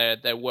see if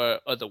there were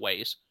other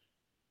ways.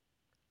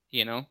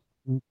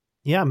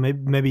 Yeah,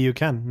 maybe you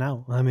can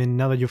now. I mean,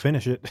 now that you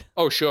finish it.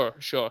 Oh, sure.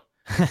 So,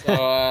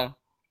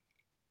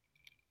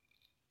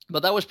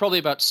 but that was probably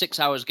about 6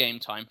 hours game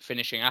time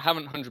finishing. I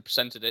haven't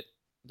 100%ed it.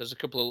 There's a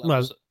couple of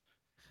levels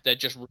they're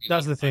just really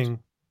That's the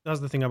thing.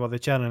 That's the thing about the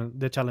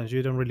challenge.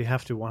 You don't really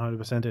have to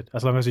 100% it,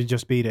 as long as you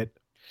just beat it.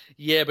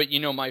 Yeah, but you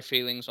know my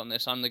feelings on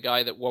this. I'm the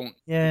guy that won't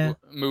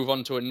move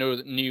on to a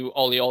new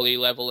Ollie Ollie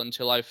level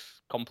until I've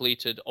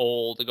completed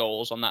all the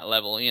goals on that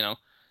level,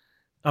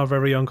 Our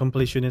very own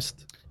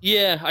completionist.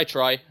 Yeah, I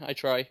try.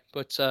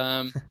 But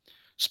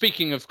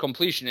speaking of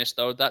completionist,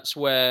 though, that's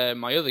where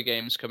my other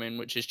games come in,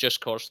 which is Just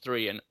Cause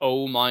 3. And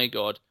oh my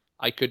god,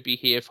 I could be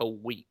here for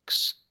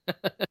weeks.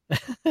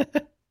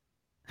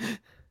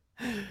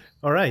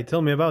 All right,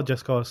 tell me about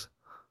Just Cause.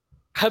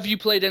 Have you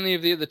played any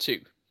of the other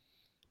 2?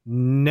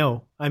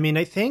 No. I mean,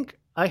 I think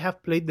I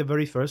have played the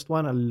very first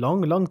one a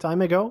long, long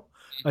time ago,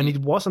 and it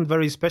wasn't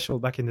very special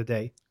back in the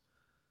day.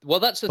 Well,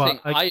 that's the thing.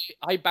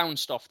 I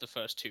bounced off the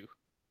first 2.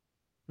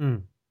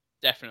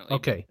 Definitely.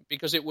 Okay.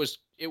 Because it was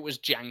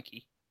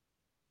janky.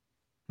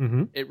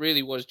 Mm-hmm. It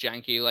really was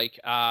janky. Like,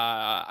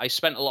 I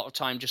spent a lot of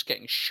time just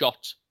getting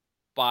shot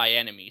by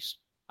enemies.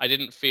 I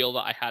didn't feel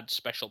that I had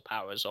special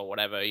powers or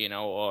whatever,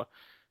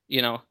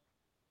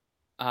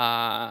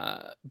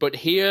 but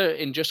here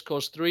in Just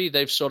Cause 3,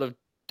 they've sort of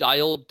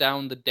dialed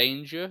down the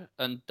danger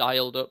and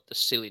dialed up the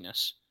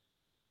silliness.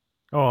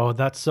 Oh,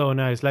 that's so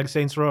nice. Like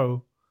Saints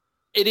Row.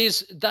 It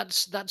is.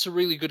 That's a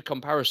really good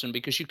comparison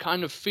because you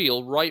kind of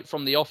feel right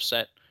from the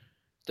offset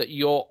that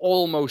you're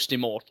almost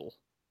immortal.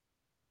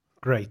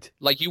 Great.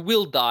 Like, you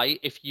will die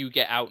if you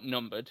get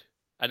outnumbered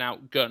and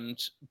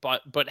outgunned,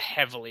 but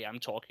heavily, I'm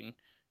talking.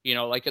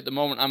 Like at the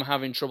moment, I'm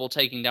having trouble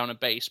taking down a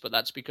base, but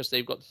that's because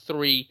they've got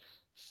 3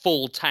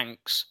 full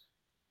tanks,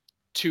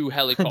 2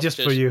 helicopters,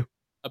 just for you,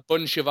 a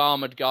bunch of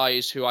armored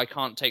guys who I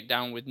can't take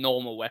down with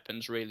normal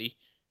weapons, really,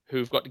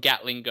 who've got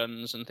Gatling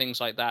guns and things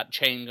like that,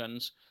 chain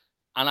guns,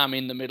 and I'm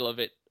in the middle of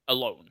it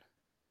alone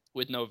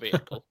with no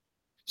vehicle.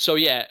 So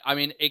yeah, I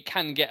mean, it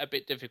can get a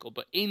bit difficult,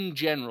 but in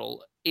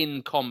general,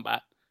 in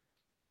combat,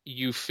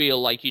 you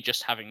feel like you're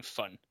just having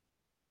fun.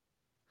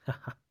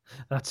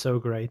 That's so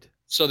great.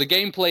 So the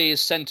gameplay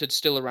is centered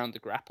still around the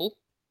grapple,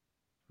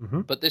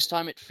 but this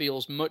time it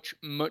feels much,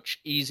 much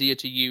easier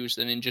to use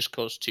than in Just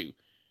Cause 2.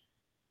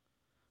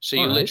 So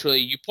you literally,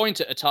 you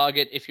point at a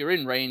target, if you're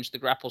in range, the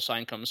grapple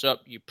sign comes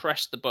up, you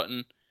press the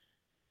button,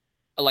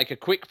 like a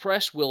quick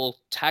press will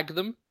tag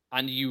them,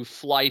 and you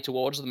fly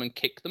towards them and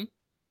kick them.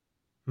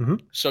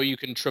 So you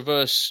can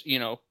traverse,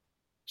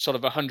 sort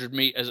of 100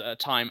 meters at a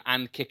time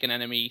and kick an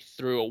enemy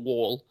through a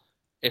wall,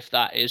 if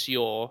that is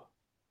your,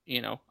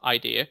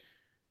 idea.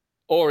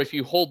 Or if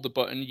you hold the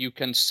button, you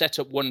can set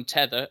up one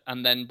tether,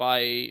 and then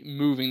by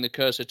moving the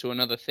cursor to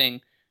another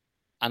thing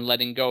and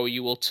letting go,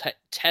 you will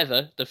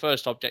tether the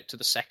first object to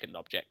the second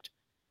object.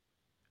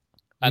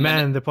 And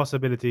Man, the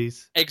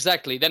possibilities.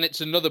 exactly. Then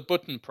it's another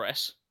button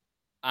press,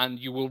 and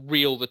you will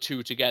reel the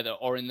two together.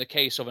 Or in the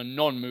case of a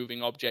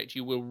non-moving object,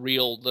 you will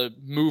reel the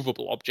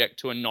movable object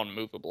to a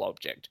non-movable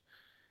object.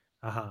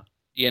 Uh-huh.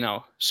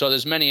 So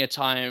there's many a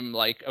time,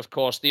 like, of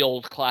course, the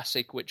old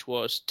classic, which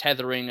was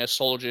tethering a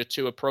soldier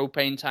to a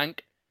propane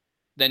tank,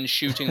 then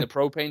shooting the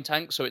propane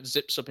tank so it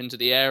zips up into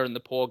the air and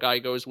the poor guy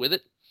goes with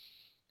it.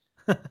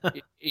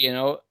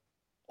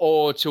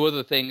 Or to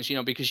other things,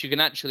 because you can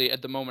actually,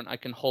 at the moment, I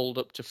can hold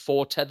up to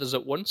 4 tethers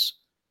at once.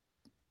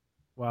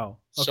 Wow.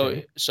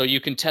 Okay. So you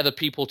can tether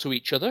people to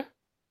each other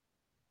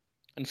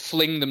and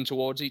fling them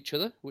towards each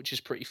other, which is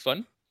pretty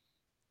fun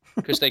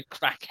because they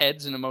crack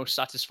heads in a most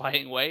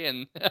satisfying way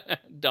and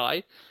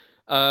die.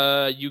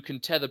 You can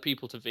tether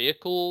people to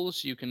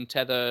vehicles. You can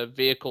tether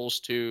vehicles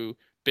to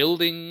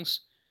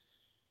buildings.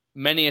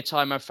 Many a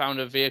time I've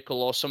found a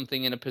vehicle or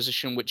something in a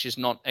position which is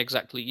not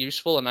exactly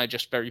useful, and I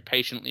just very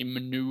patiently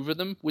maneuver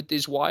them with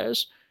these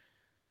wires.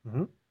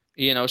 Mm-hmm.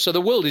 So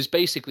the world is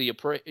basically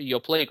your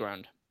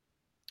playground.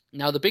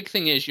 Now, the big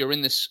thing is you're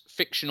in this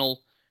fictional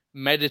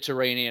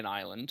Mediterranean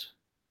island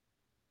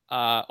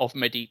of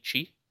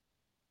Medici,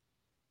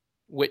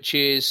 which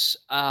is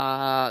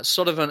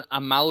sort of an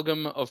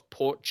amalgam of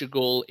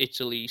Portugal,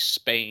 Italy,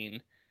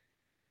 Spain,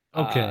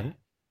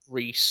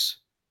 Greece.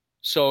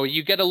 So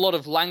you get a lot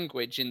of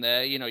language in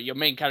there. Your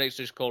main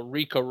character is called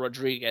Rico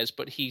Rodriguez,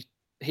 but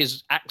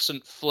his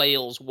accent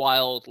flails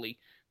wildly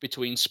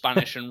between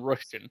Spanish and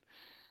Russian.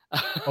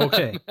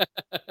 Okay.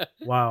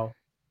 Wow.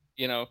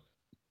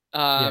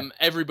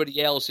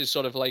 Everybody else is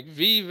sort of like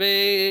vive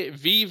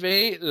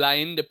la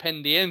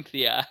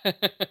independencia.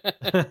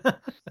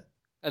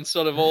 And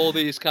sort of all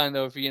these kind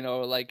of,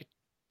 like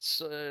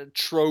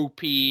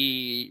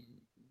tropey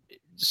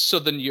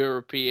Southern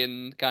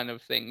European kind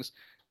of things.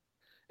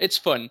 It's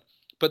fun.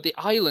 But the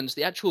islands,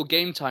 the actual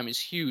game time is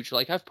huge.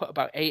 Like, I've put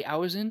about 8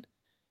 hours in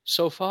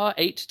so far,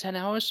 8 to 10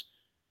 hours.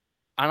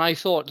 And I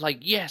thought, like,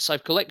 yes,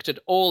 I've collected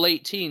all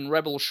 18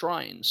 rebel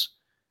shrines.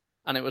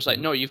 And it was like,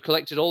 no, you've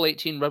collected all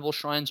 18 rebel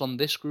shrines on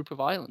this group of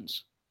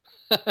islands.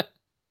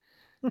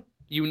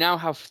 You now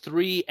have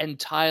 3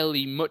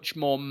 entirely much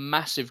more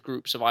massive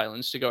groups of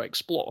islands to go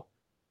explore.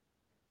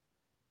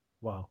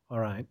 Wow. All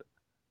right.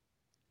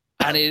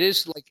 And it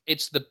is like,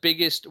 it's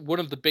one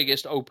of the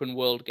biggest open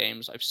world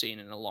games I've seen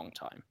in a long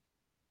time.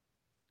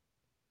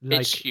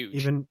 Like, it's huge.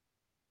 Even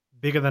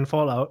bigger than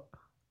Fallout?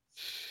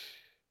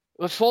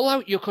 With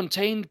Fallout, you're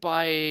contained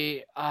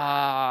by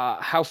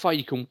how far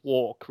you can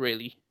walk,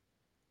 really.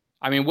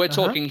 I mean, we're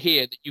talking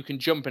here that you can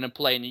jump in a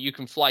plane and you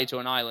can fly to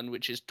an island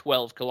which is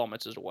 12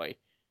 kilometers away.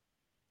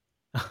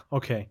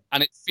 Okay.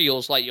 And it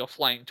feels like you're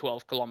flying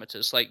 12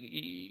 kilometers. Like,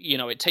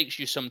 it takes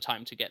you some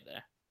time to get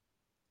there.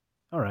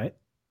 All right.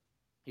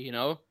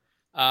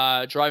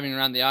 Driving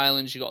around the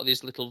islands, you got all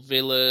these little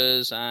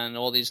villas and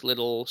all these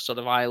little sort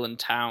of island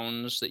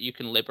towns that you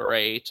can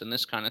liberate and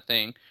this kind of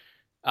thing.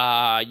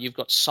 You've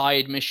got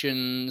side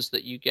missions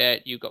that you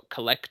get. You've got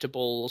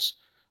collectibles.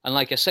 And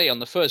like I say, on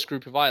the first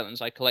group of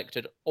islands, I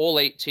collected all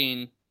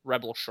 18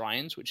 rebel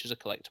shrines, which is a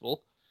collectible.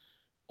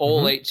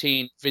 All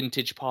 18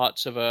 vintage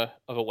parts of a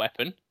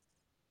weapon.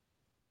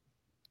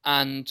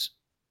 And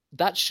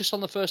that's just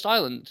on the first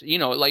island.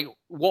 Like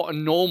what a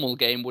normal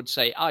game would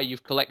say,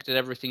 you've collected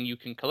everything you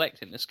can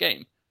collect in this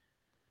game.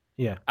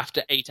 Yeah.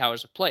 After 8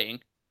 hours of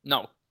playing.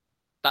 No.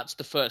 That's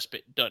the first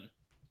bit done.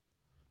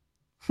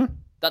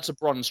 That's a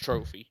bronze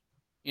trophy.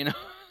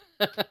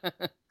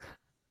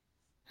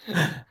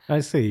 I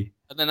see.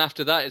 And then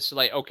after that, it's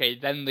like, okay,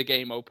 then the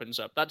game opens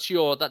up. That's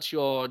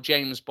your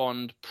James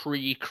Bond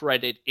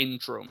pre-credit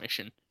intro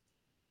mission.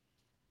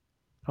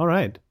 All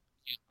right.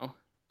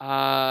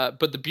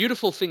 But the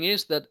beautiful thing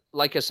is that,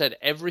 like I said,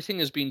 everything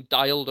has been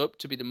dialed up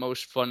to be the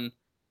most fun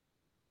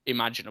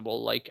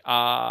imaginable. Like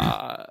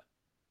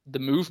the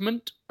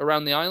movement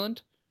around the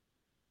island,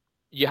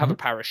 you have a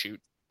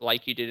parachute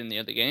like you did in the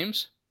other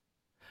games.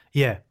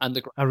 Yeah,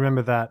 and I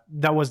remember that.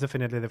 That was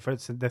definitely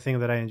the thing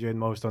that I enjoyed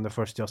most on the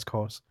first Just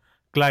Cause,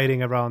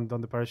 gliding around on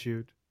the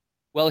parachute.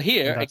 Well,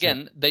 here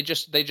again, they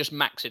just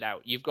max it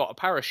out. You've got a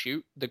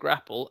parachute, the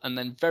grapple, and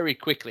then very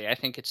quickly, I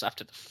think it's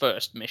after the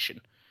first mission,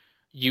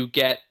 you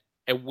get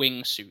a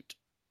wingsuit.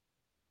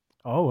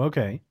 Oh,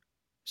 okay.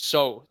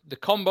 So the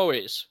combo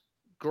is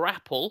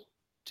grapple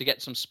to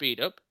get some speed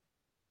up,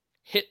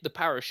 hit the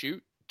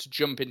parachute to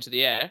jump into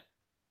the air,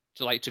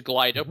 to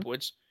glide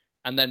upwards.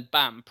 And then,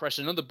 bam, press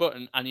another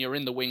button, and you're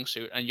in the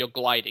wingsuit, and you're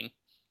gliding.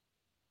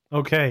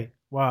 Okay.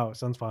 Wow,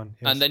 sounds fun.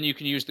 Yes. And then you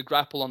can use the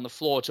grapple on the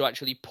floor to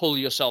actually pull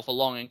yourself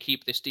along and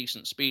keep this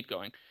decent speed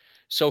going.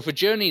 So for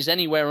journeys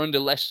anywhere under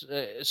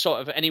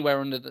anywhere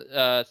under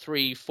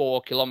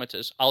 3-4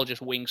 kilometers, I'll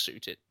just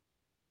wingsuit it.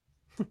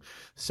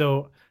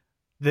 So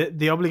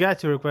the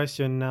obligatory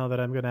question now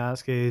that I'm going to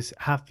ask is,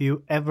 have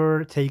you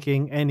ever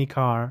taken any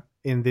car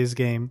in this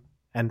game,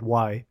 and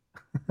why?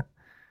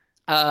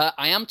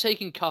 I am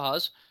taking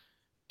cars.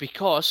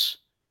 Because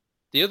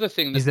the other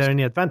thing is there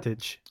any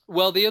advantage?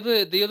 Well, the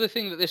other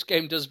thing that this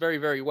game does very,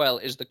 very well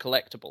is the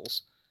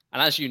collectibles.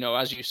 And as you know,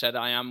 as you said,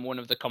 I am one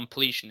of the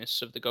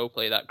completionists of the Go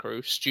Play That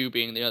crew, Stu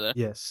being the other.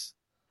 Yes.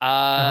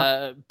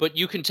 Uh-huh. But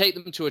you can take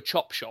them to a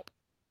chop shop.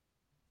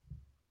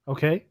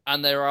 Okay.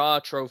 And there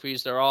are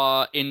trophies, there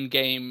are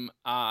in-game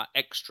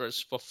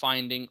extras for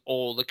finding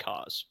all the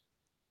cars.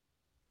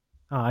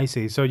 Ah, I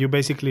see. So you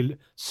basically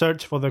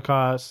search for the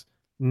cars,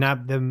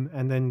 nab them,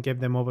 and then give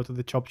them over to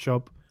the chop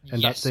shop,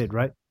 and Yes. that's it,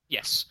 right?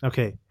 Yes.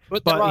 Okay.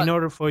 But in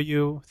order for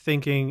you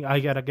thinking, I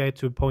gotta get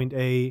to point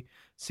A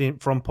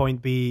from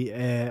point B,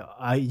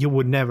 you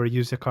would never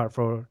use a car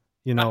for,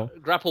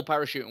 grapple,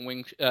 parachute, and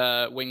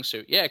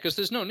wingsuit. Yeah, because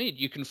there's no need.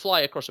 You can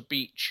fly across a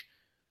beach.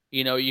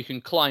 You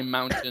can climb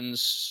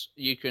mountains.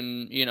 You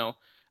can,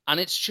 and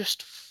it's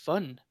just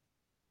fun.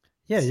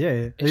 Yeah.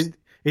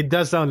 It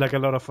does sound like a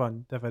lot of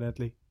fun,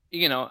 definitely.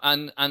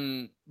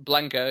 And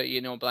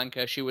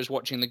Blanca, she was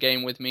watching the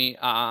game with me,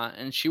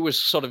 and she was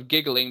sort of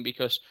giggling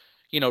because,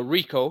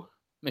 Rico,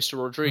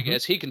 Mr.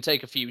 Rodriguez, he can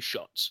take a few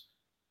shots.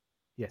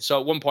 Yes. So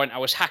at one point I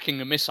was hacking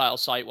a missile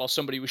site while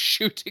somebody was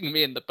shooting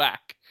me in the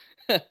back.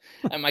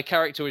 And my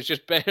character was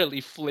just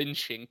barely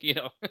flinching,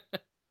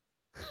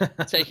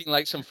 taking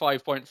like some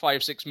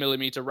 5.56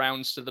 millimeter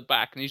rounds to the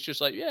back. And he's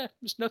just like, yeah,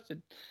 it's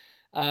nothing.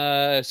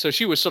 So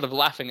she was sort of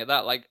laughing at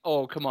that, like,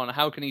 oh, come on,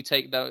 how can he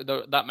take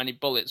that many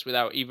bullets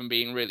without even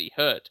being really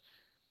hurt?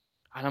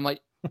 And I'm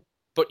like,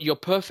 but you're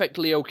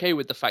perfectly okay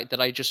with the fact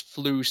that I just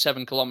flew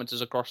 7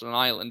 kilometers across an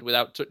island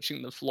without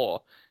touching the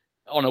floor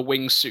on a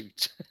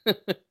wingsuit.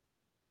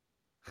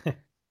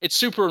 It's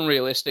super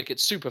unrealistic.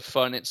 It's super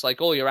fun. It's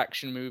like all your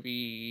action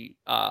movie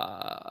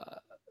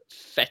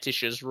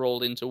fetishes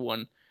rolled into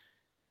one.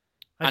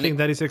 I think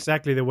that is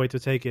exactly the way to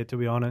take it, to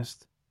be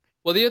honest.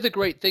 Well, the other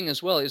great thing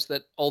as well is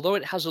that although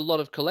it has a lot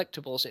of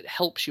collectibles, it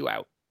helps you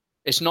out.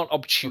 It's not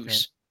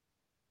obtuse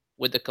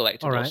with the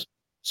collectibles. All right.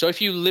 So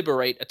if you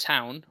liberate a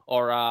town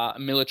or a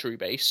military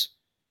base,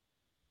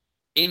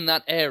 in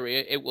that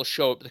area, it will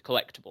show up the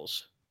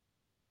collectibles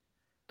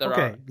that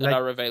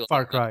are available.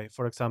 Far Cry,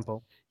 for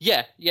example.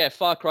 Yeah,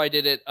 Far Cry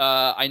did it.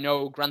 I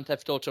know Grand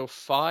Theft Auto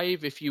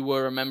 5, if you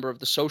were a member of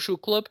the social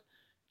club,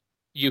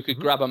 you could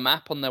grab a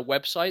map on their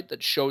website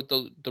that showed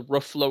the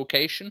rough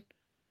location.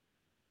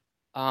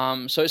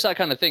 So it's that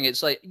kind of thing.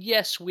 It's like,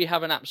 yes, we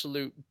have an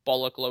absolute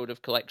bollock load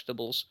of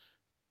collectibles,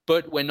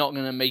 but we're not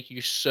going to make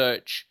you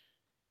search,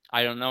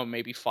 I don't know,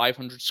 maybe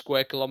 500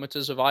 square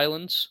kilometers of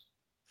islands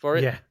for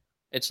it. Yeah.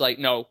 It's like,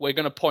 no, we're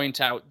going to point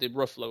out the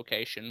rough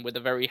location with a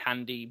very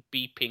handy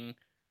beeping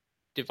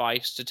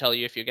device to tell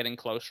you if you're getting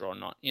closer or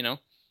not,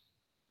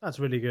 That's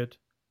really good.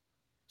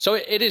 So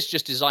it is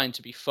just designed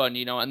to be fun,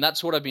 and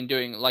that's what I've been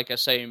doing. Like I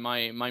say,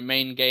 my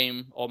main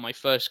game or my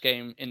first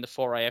game in the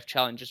 4IF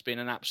challenge has been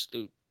an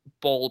absolute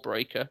ball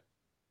breaker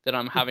that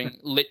I'm having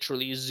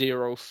literally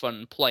zero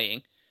fun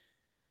playing.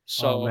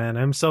 So, oh man,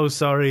 I'm so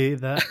sorry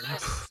that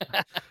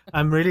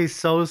I'm really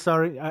so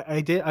sorry.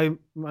 I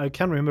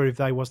can't remember if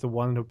I was the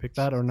one who picked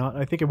that or not.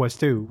 I think it was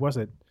Stu, was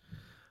it?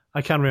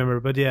 I can't remember,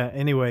 but yeah.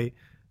 Anyway,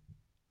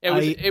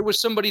 it was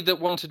somebody that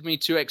wanted me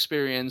to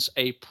experience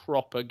a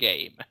proper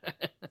game.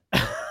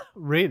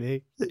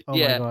 Really? Oh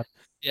yeah. My God.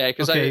 Yeah,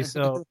 because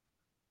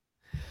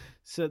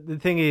So the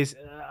thing is,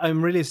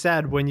 I'm really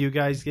sad when you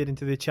guys get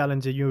into the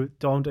challenge and you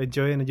don't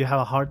enjoy it and you have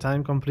a hard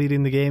time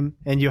completing the game,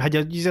 and you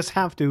just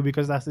have to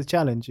because that's the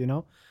challenge,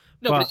 No,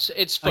 but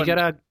it's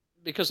fun.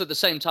 Because at the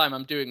same time,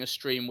 I'm doing a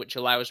stream which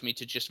allows me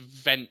to just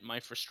vent my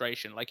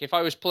frustration. Like if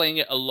I was playing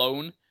it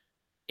alone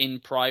in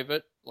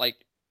private, like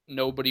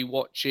nobody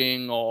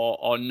watching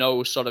or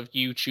no sort of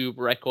YouTube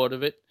record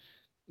of it,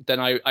 then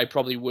I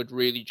probably would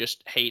really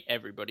just hate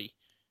everybody.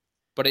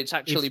 But it's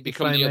actually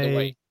become the other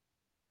way.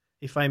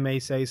 If I may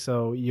say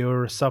so,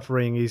 your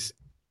suffering is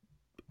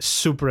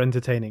super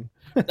entertaining.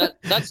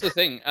 That's the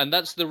thing, and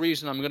that's the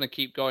reason I'm going to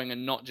keep going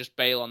and not just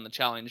bail on the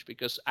challenge,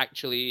 because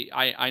actually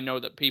I know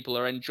that people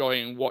are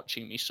enjoying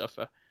watching me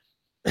suffer.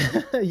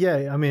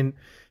 Yeah, I mean,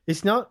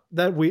 it's not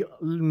that we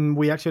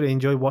actually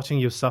enjoy watching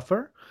you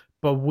suffer,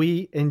 but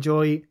we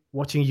enjoy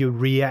watching you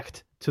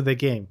react to the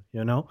game,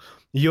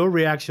 Your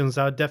reactions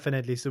are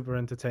definitely super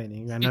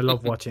entertaining, and I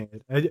love watching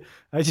it.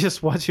 I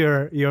just watch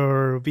your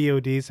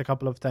VODs a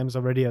couple of times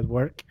already at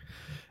work,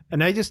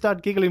 and I just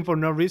start giggling for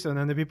no reason,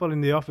 and the people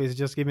in the office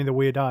just give me the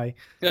weird eye.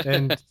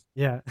 And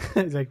yeah,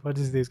 it's like, what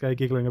is this guy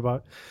giggling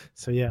about?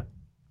 So yeah,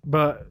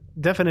 but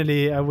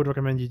definitely I would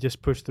recommend you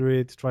just push through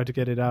it, try to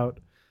get it out.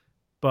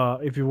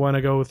 But if you want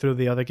to go through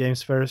the other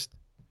games first,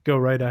 go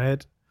right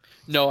ahead.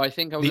 No, I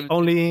think the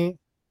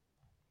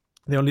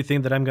only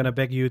thing that I'm going to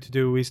beg you to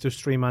do is to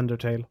stream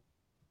Undertale.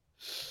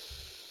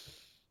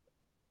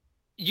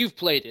 You've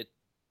played it.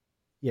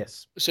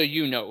 Yes. So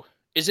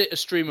Is it a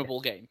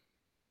streamable game?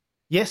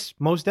 Yes,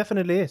 most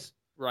definitely is.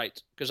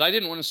 Right. Because I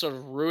didn't want to sort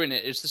of ruin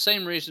it. It's the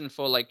same reason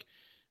for like...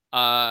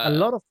 a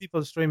lot of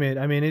people stream it.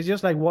 I mean, it's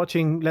just like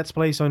watching Let's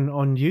Plays on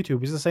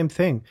YouTube. It's the same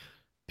thing.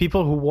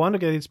 People who want to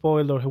get it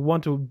spoiled or who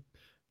want to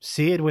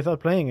see it without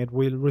playing it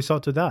will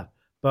resort to that.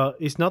 But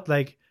it's not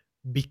like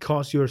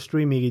because you're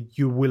streaming it,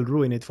 you will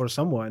ruin it for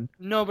someone.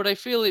 No, but I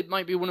feel it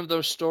might be one of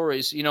those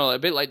stories, a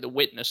bit like The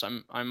Witness.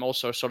 I'm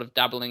also sort of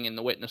dabbling in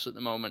The Witness at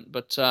the moment,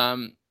 but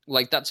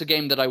like that's a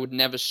game that I would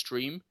never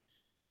stream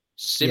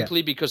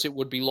simply because it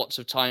would be lots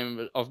of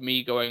time of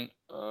me going,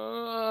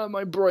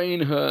 my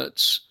brain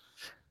hurts.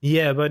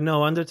 Yeah, but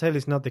no, Undertale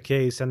is not the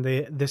case, and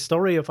the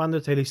story of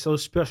Undertale is so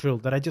special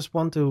that I just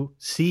want to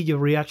see your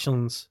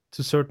reactions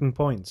to certain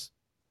points.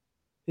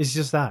 It's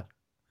just that.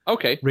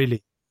 Okay.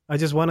 Really. I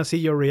just want to see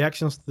your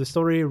reactions to the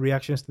story,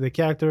 reactions to the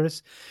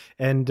characters,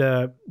 and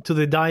to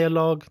the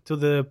dialogue, to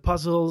the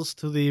puzzles,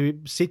 to the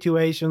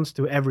situations,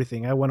 to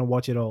everything. I want to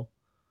watch it all.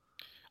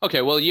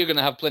 Okay, well, you're going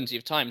to have plenty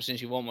of time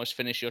since you've almost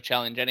finished your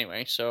challenge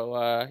anyway.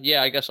 So,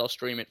 yeah, I guess I'll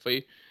stream it for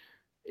you,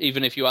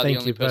 even if you are the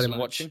only person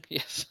watching.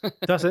 Yes.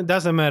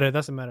 Doesn't matter.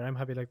 Doesn't matter. I'm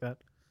happy like that.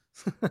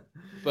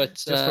 But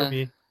just for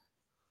me.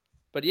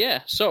 But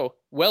yeah, so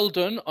well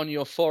done on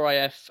your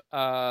 4IF,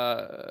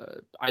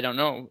 I don't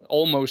know,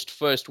 almost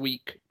first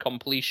week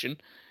completion.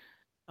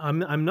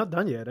 I'm not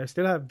done yet. I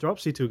still have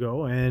Dropsy to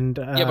go, and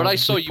yeah, but I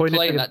saw you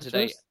playing that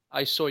today.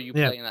 I saw you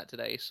playing that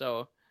today,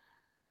 so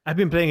I've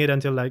been playing it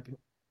until like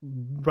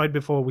right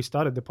before we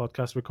started the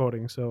podcast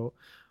recording. So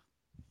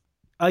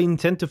I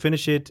intend to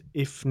finish it.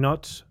 If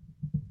not,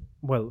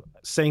 well,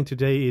 saying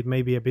today it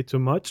may be a bit too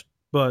much,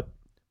 but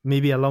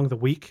maybe along the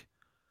week.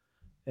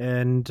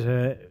 And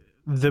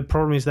the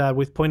problem is that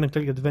with point and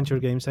click adventure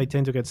games, I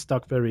tend to get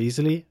stuck very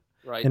easily,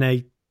 right? And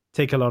I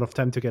take a lot of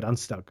time to get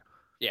unstuck.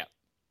 Yeah,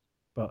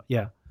 but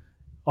yeah.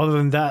 Other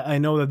than that, I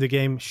know that the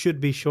game should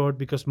be short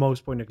because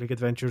most point-and-click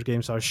adventure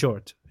games are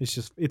short.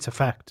 It's a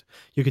fact.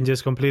 You can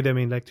just complete them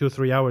in like 2 or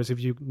 3 hours if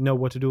you know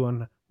what to do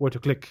and where to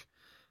click.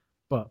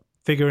 But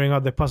figuring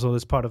out the puzzle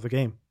is part of the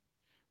game.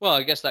 Well,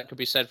 I guess that could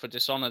be said for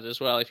Dishonored as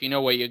well. If you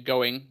know where you're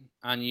going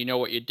and you know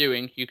what you're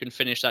doing, you can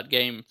finish that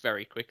game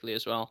very quickly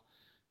as well.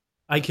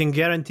 I can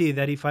guarantee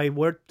that if I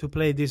were to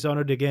play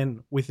Dishonored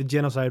again with the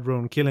genocide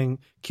rune, killing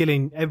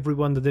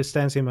everyone that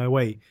stands in my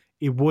way,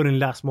 it wouldn't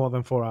last more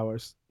than 4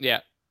 hours. Yeah.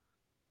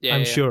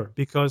 I'm sure,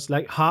 because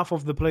like half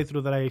of the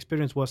playthrough that I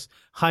experienced was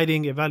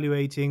hiding,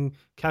 evaluating,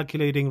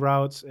 calculating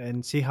routes,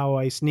 and see how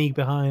I sneak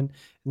behind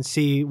and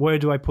see where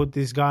do I put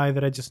this guy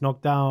that I just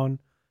knocked down.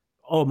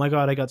 Oh my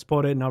god, I got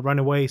spotted, now run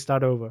away,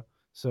 start over.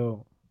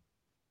 So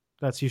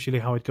that's usually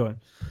how it goes.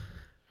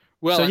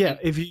 Well, so yeah,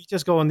 if you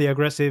just go on the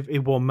aggressive,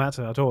 it won't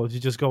matter at all. You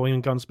just go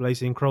in guns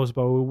blazing,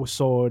 crossbow,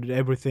 sword,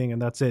 everything,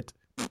 and that's it.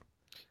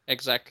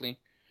 Exactly.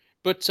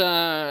 But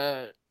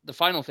the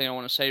final thing I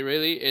want to say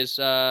really is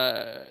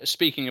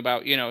speaking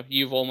about,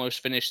 you've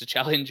almost finished the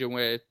challenge and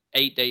we're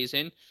 8 days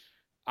in.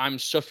 I'm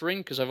suffering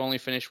because I've only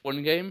finished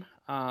one game.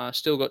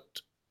 Still got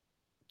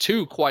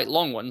 2 quite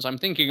long ones. I'm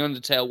thinking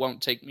Undertale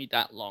won't take me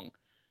that long.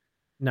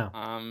 No.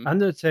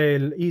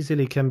 Undertale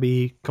easily can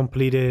be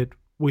completed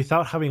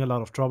without having a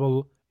lot of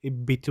trouble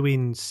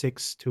between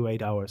 6 to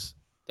 8 hours.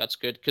 That's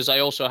good because I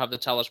also have the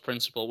Talos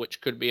Principle,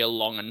 which could be a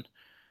long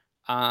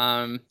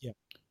one. Yeah.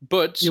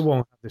 But you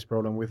won't have this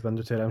problem with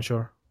Undertale, I'm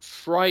sure.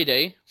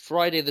 Friday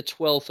the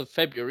 12th of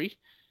February,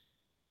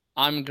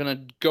 I'm going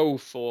to go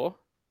for,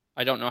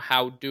 I don't know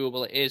how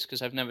doable it is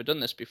because I've never done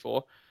this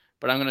before,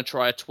 but I'm going to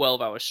try a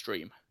 12-hour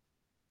stream.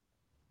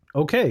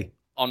 Okay.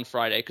 On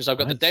Friday because I've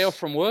got the day off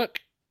from work.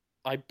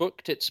 I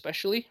booked it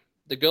specially.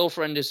 The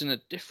girlfriend is in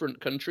a different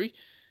country.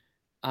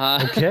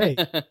 Okay.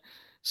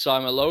 So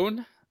I'm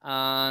alone.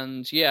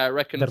 And yeah, I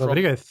reckon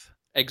Rodriguez.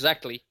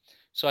 Exactly.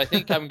 So I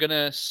think I'm going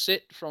to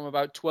sit from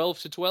about 12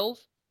 to 12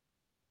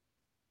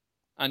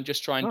 and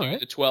just try and do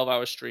the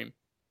 12-hour stream.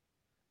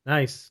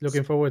 Nice.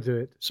 Looking forward to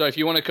it. So if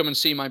you want to come and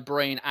see my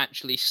brain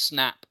actually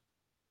snap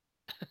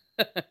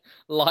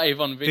live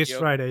on video. This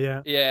Friday,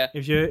 yeah. Yeah.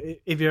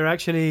 If you're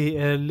actually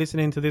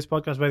listening to this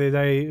podcast by the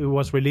day it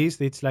was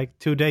released, it's like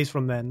 2 days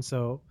from then.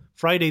 So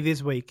Friday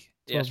this week.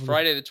 Yes,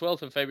 Friday the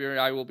 12th of February,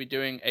 I will be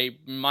doing a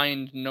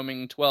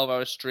mind-numbing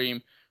 12-hour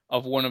stream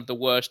of one of the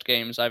worst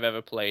games I've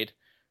ever played.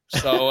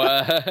 So,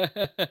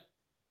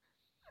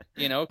 come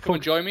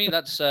and join me.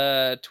 That's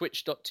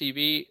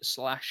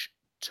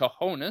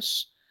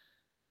twitch.tv/Tohonus.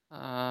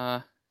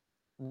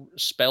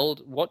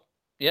 Spelled what?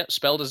 Yeah,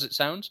 spelled as it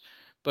sounds.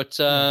 But,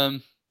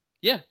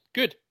 yeah,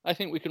 good. I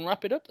think we can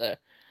wrap it up there.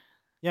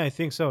 Yeah, I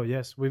think so,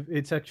 yes.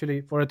 It's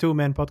actually, for a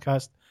 2-man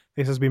podcast,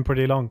 this has been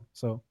pretty long,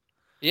 so...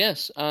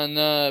 Yes, and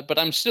but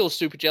I'm still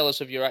super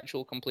jealous of your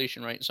actual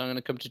completion rate, so I'm going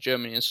to come to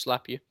Germany and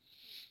slap you.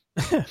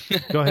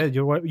 Go ahead.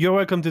 You're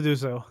welcome to do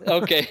so.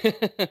 Okay.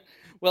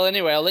 Well,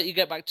 anyway, I'll let you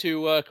get back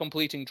to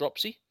completing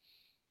Dropsy.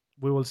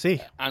 We will see.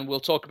 And we'll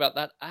talk about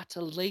that at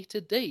a later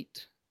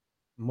date.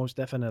 Most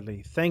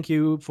definitely. Thank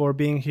you for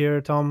being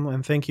here, Tom,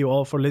 and thank you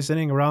all for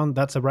listening around.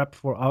 That's a wrap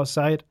for our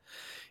side.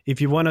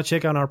 If you want to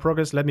check out our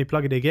progress, let me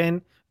plug it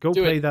again. Go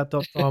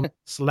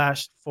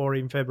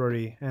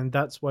playthat.com/4in-February. And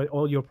that's why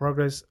all your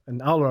progress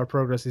and all our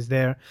progress is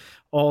there.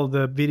 All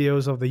the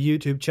videos of the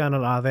YouTube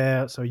channel are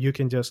there, so you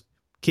can just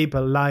keep a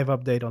live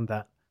update on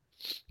that.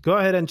 Go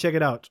ahead and check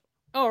it out.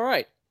 All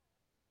right.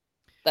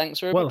 Thanks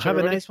very much. Well, have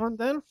a nice one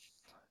then.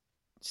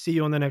 See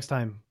you on the next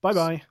time.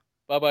 Bye-bye.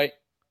 Bye-bye.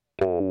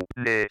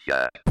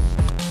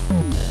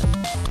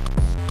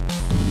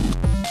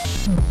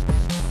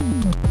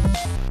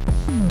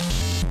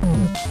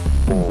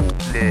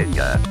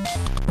 Player.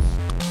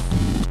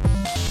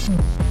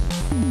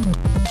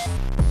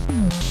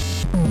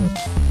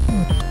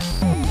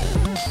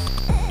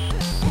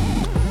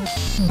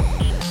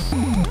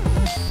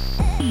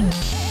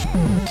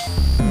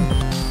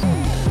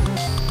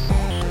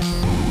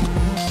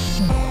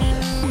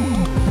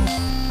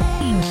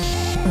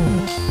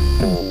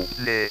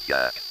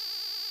 Player.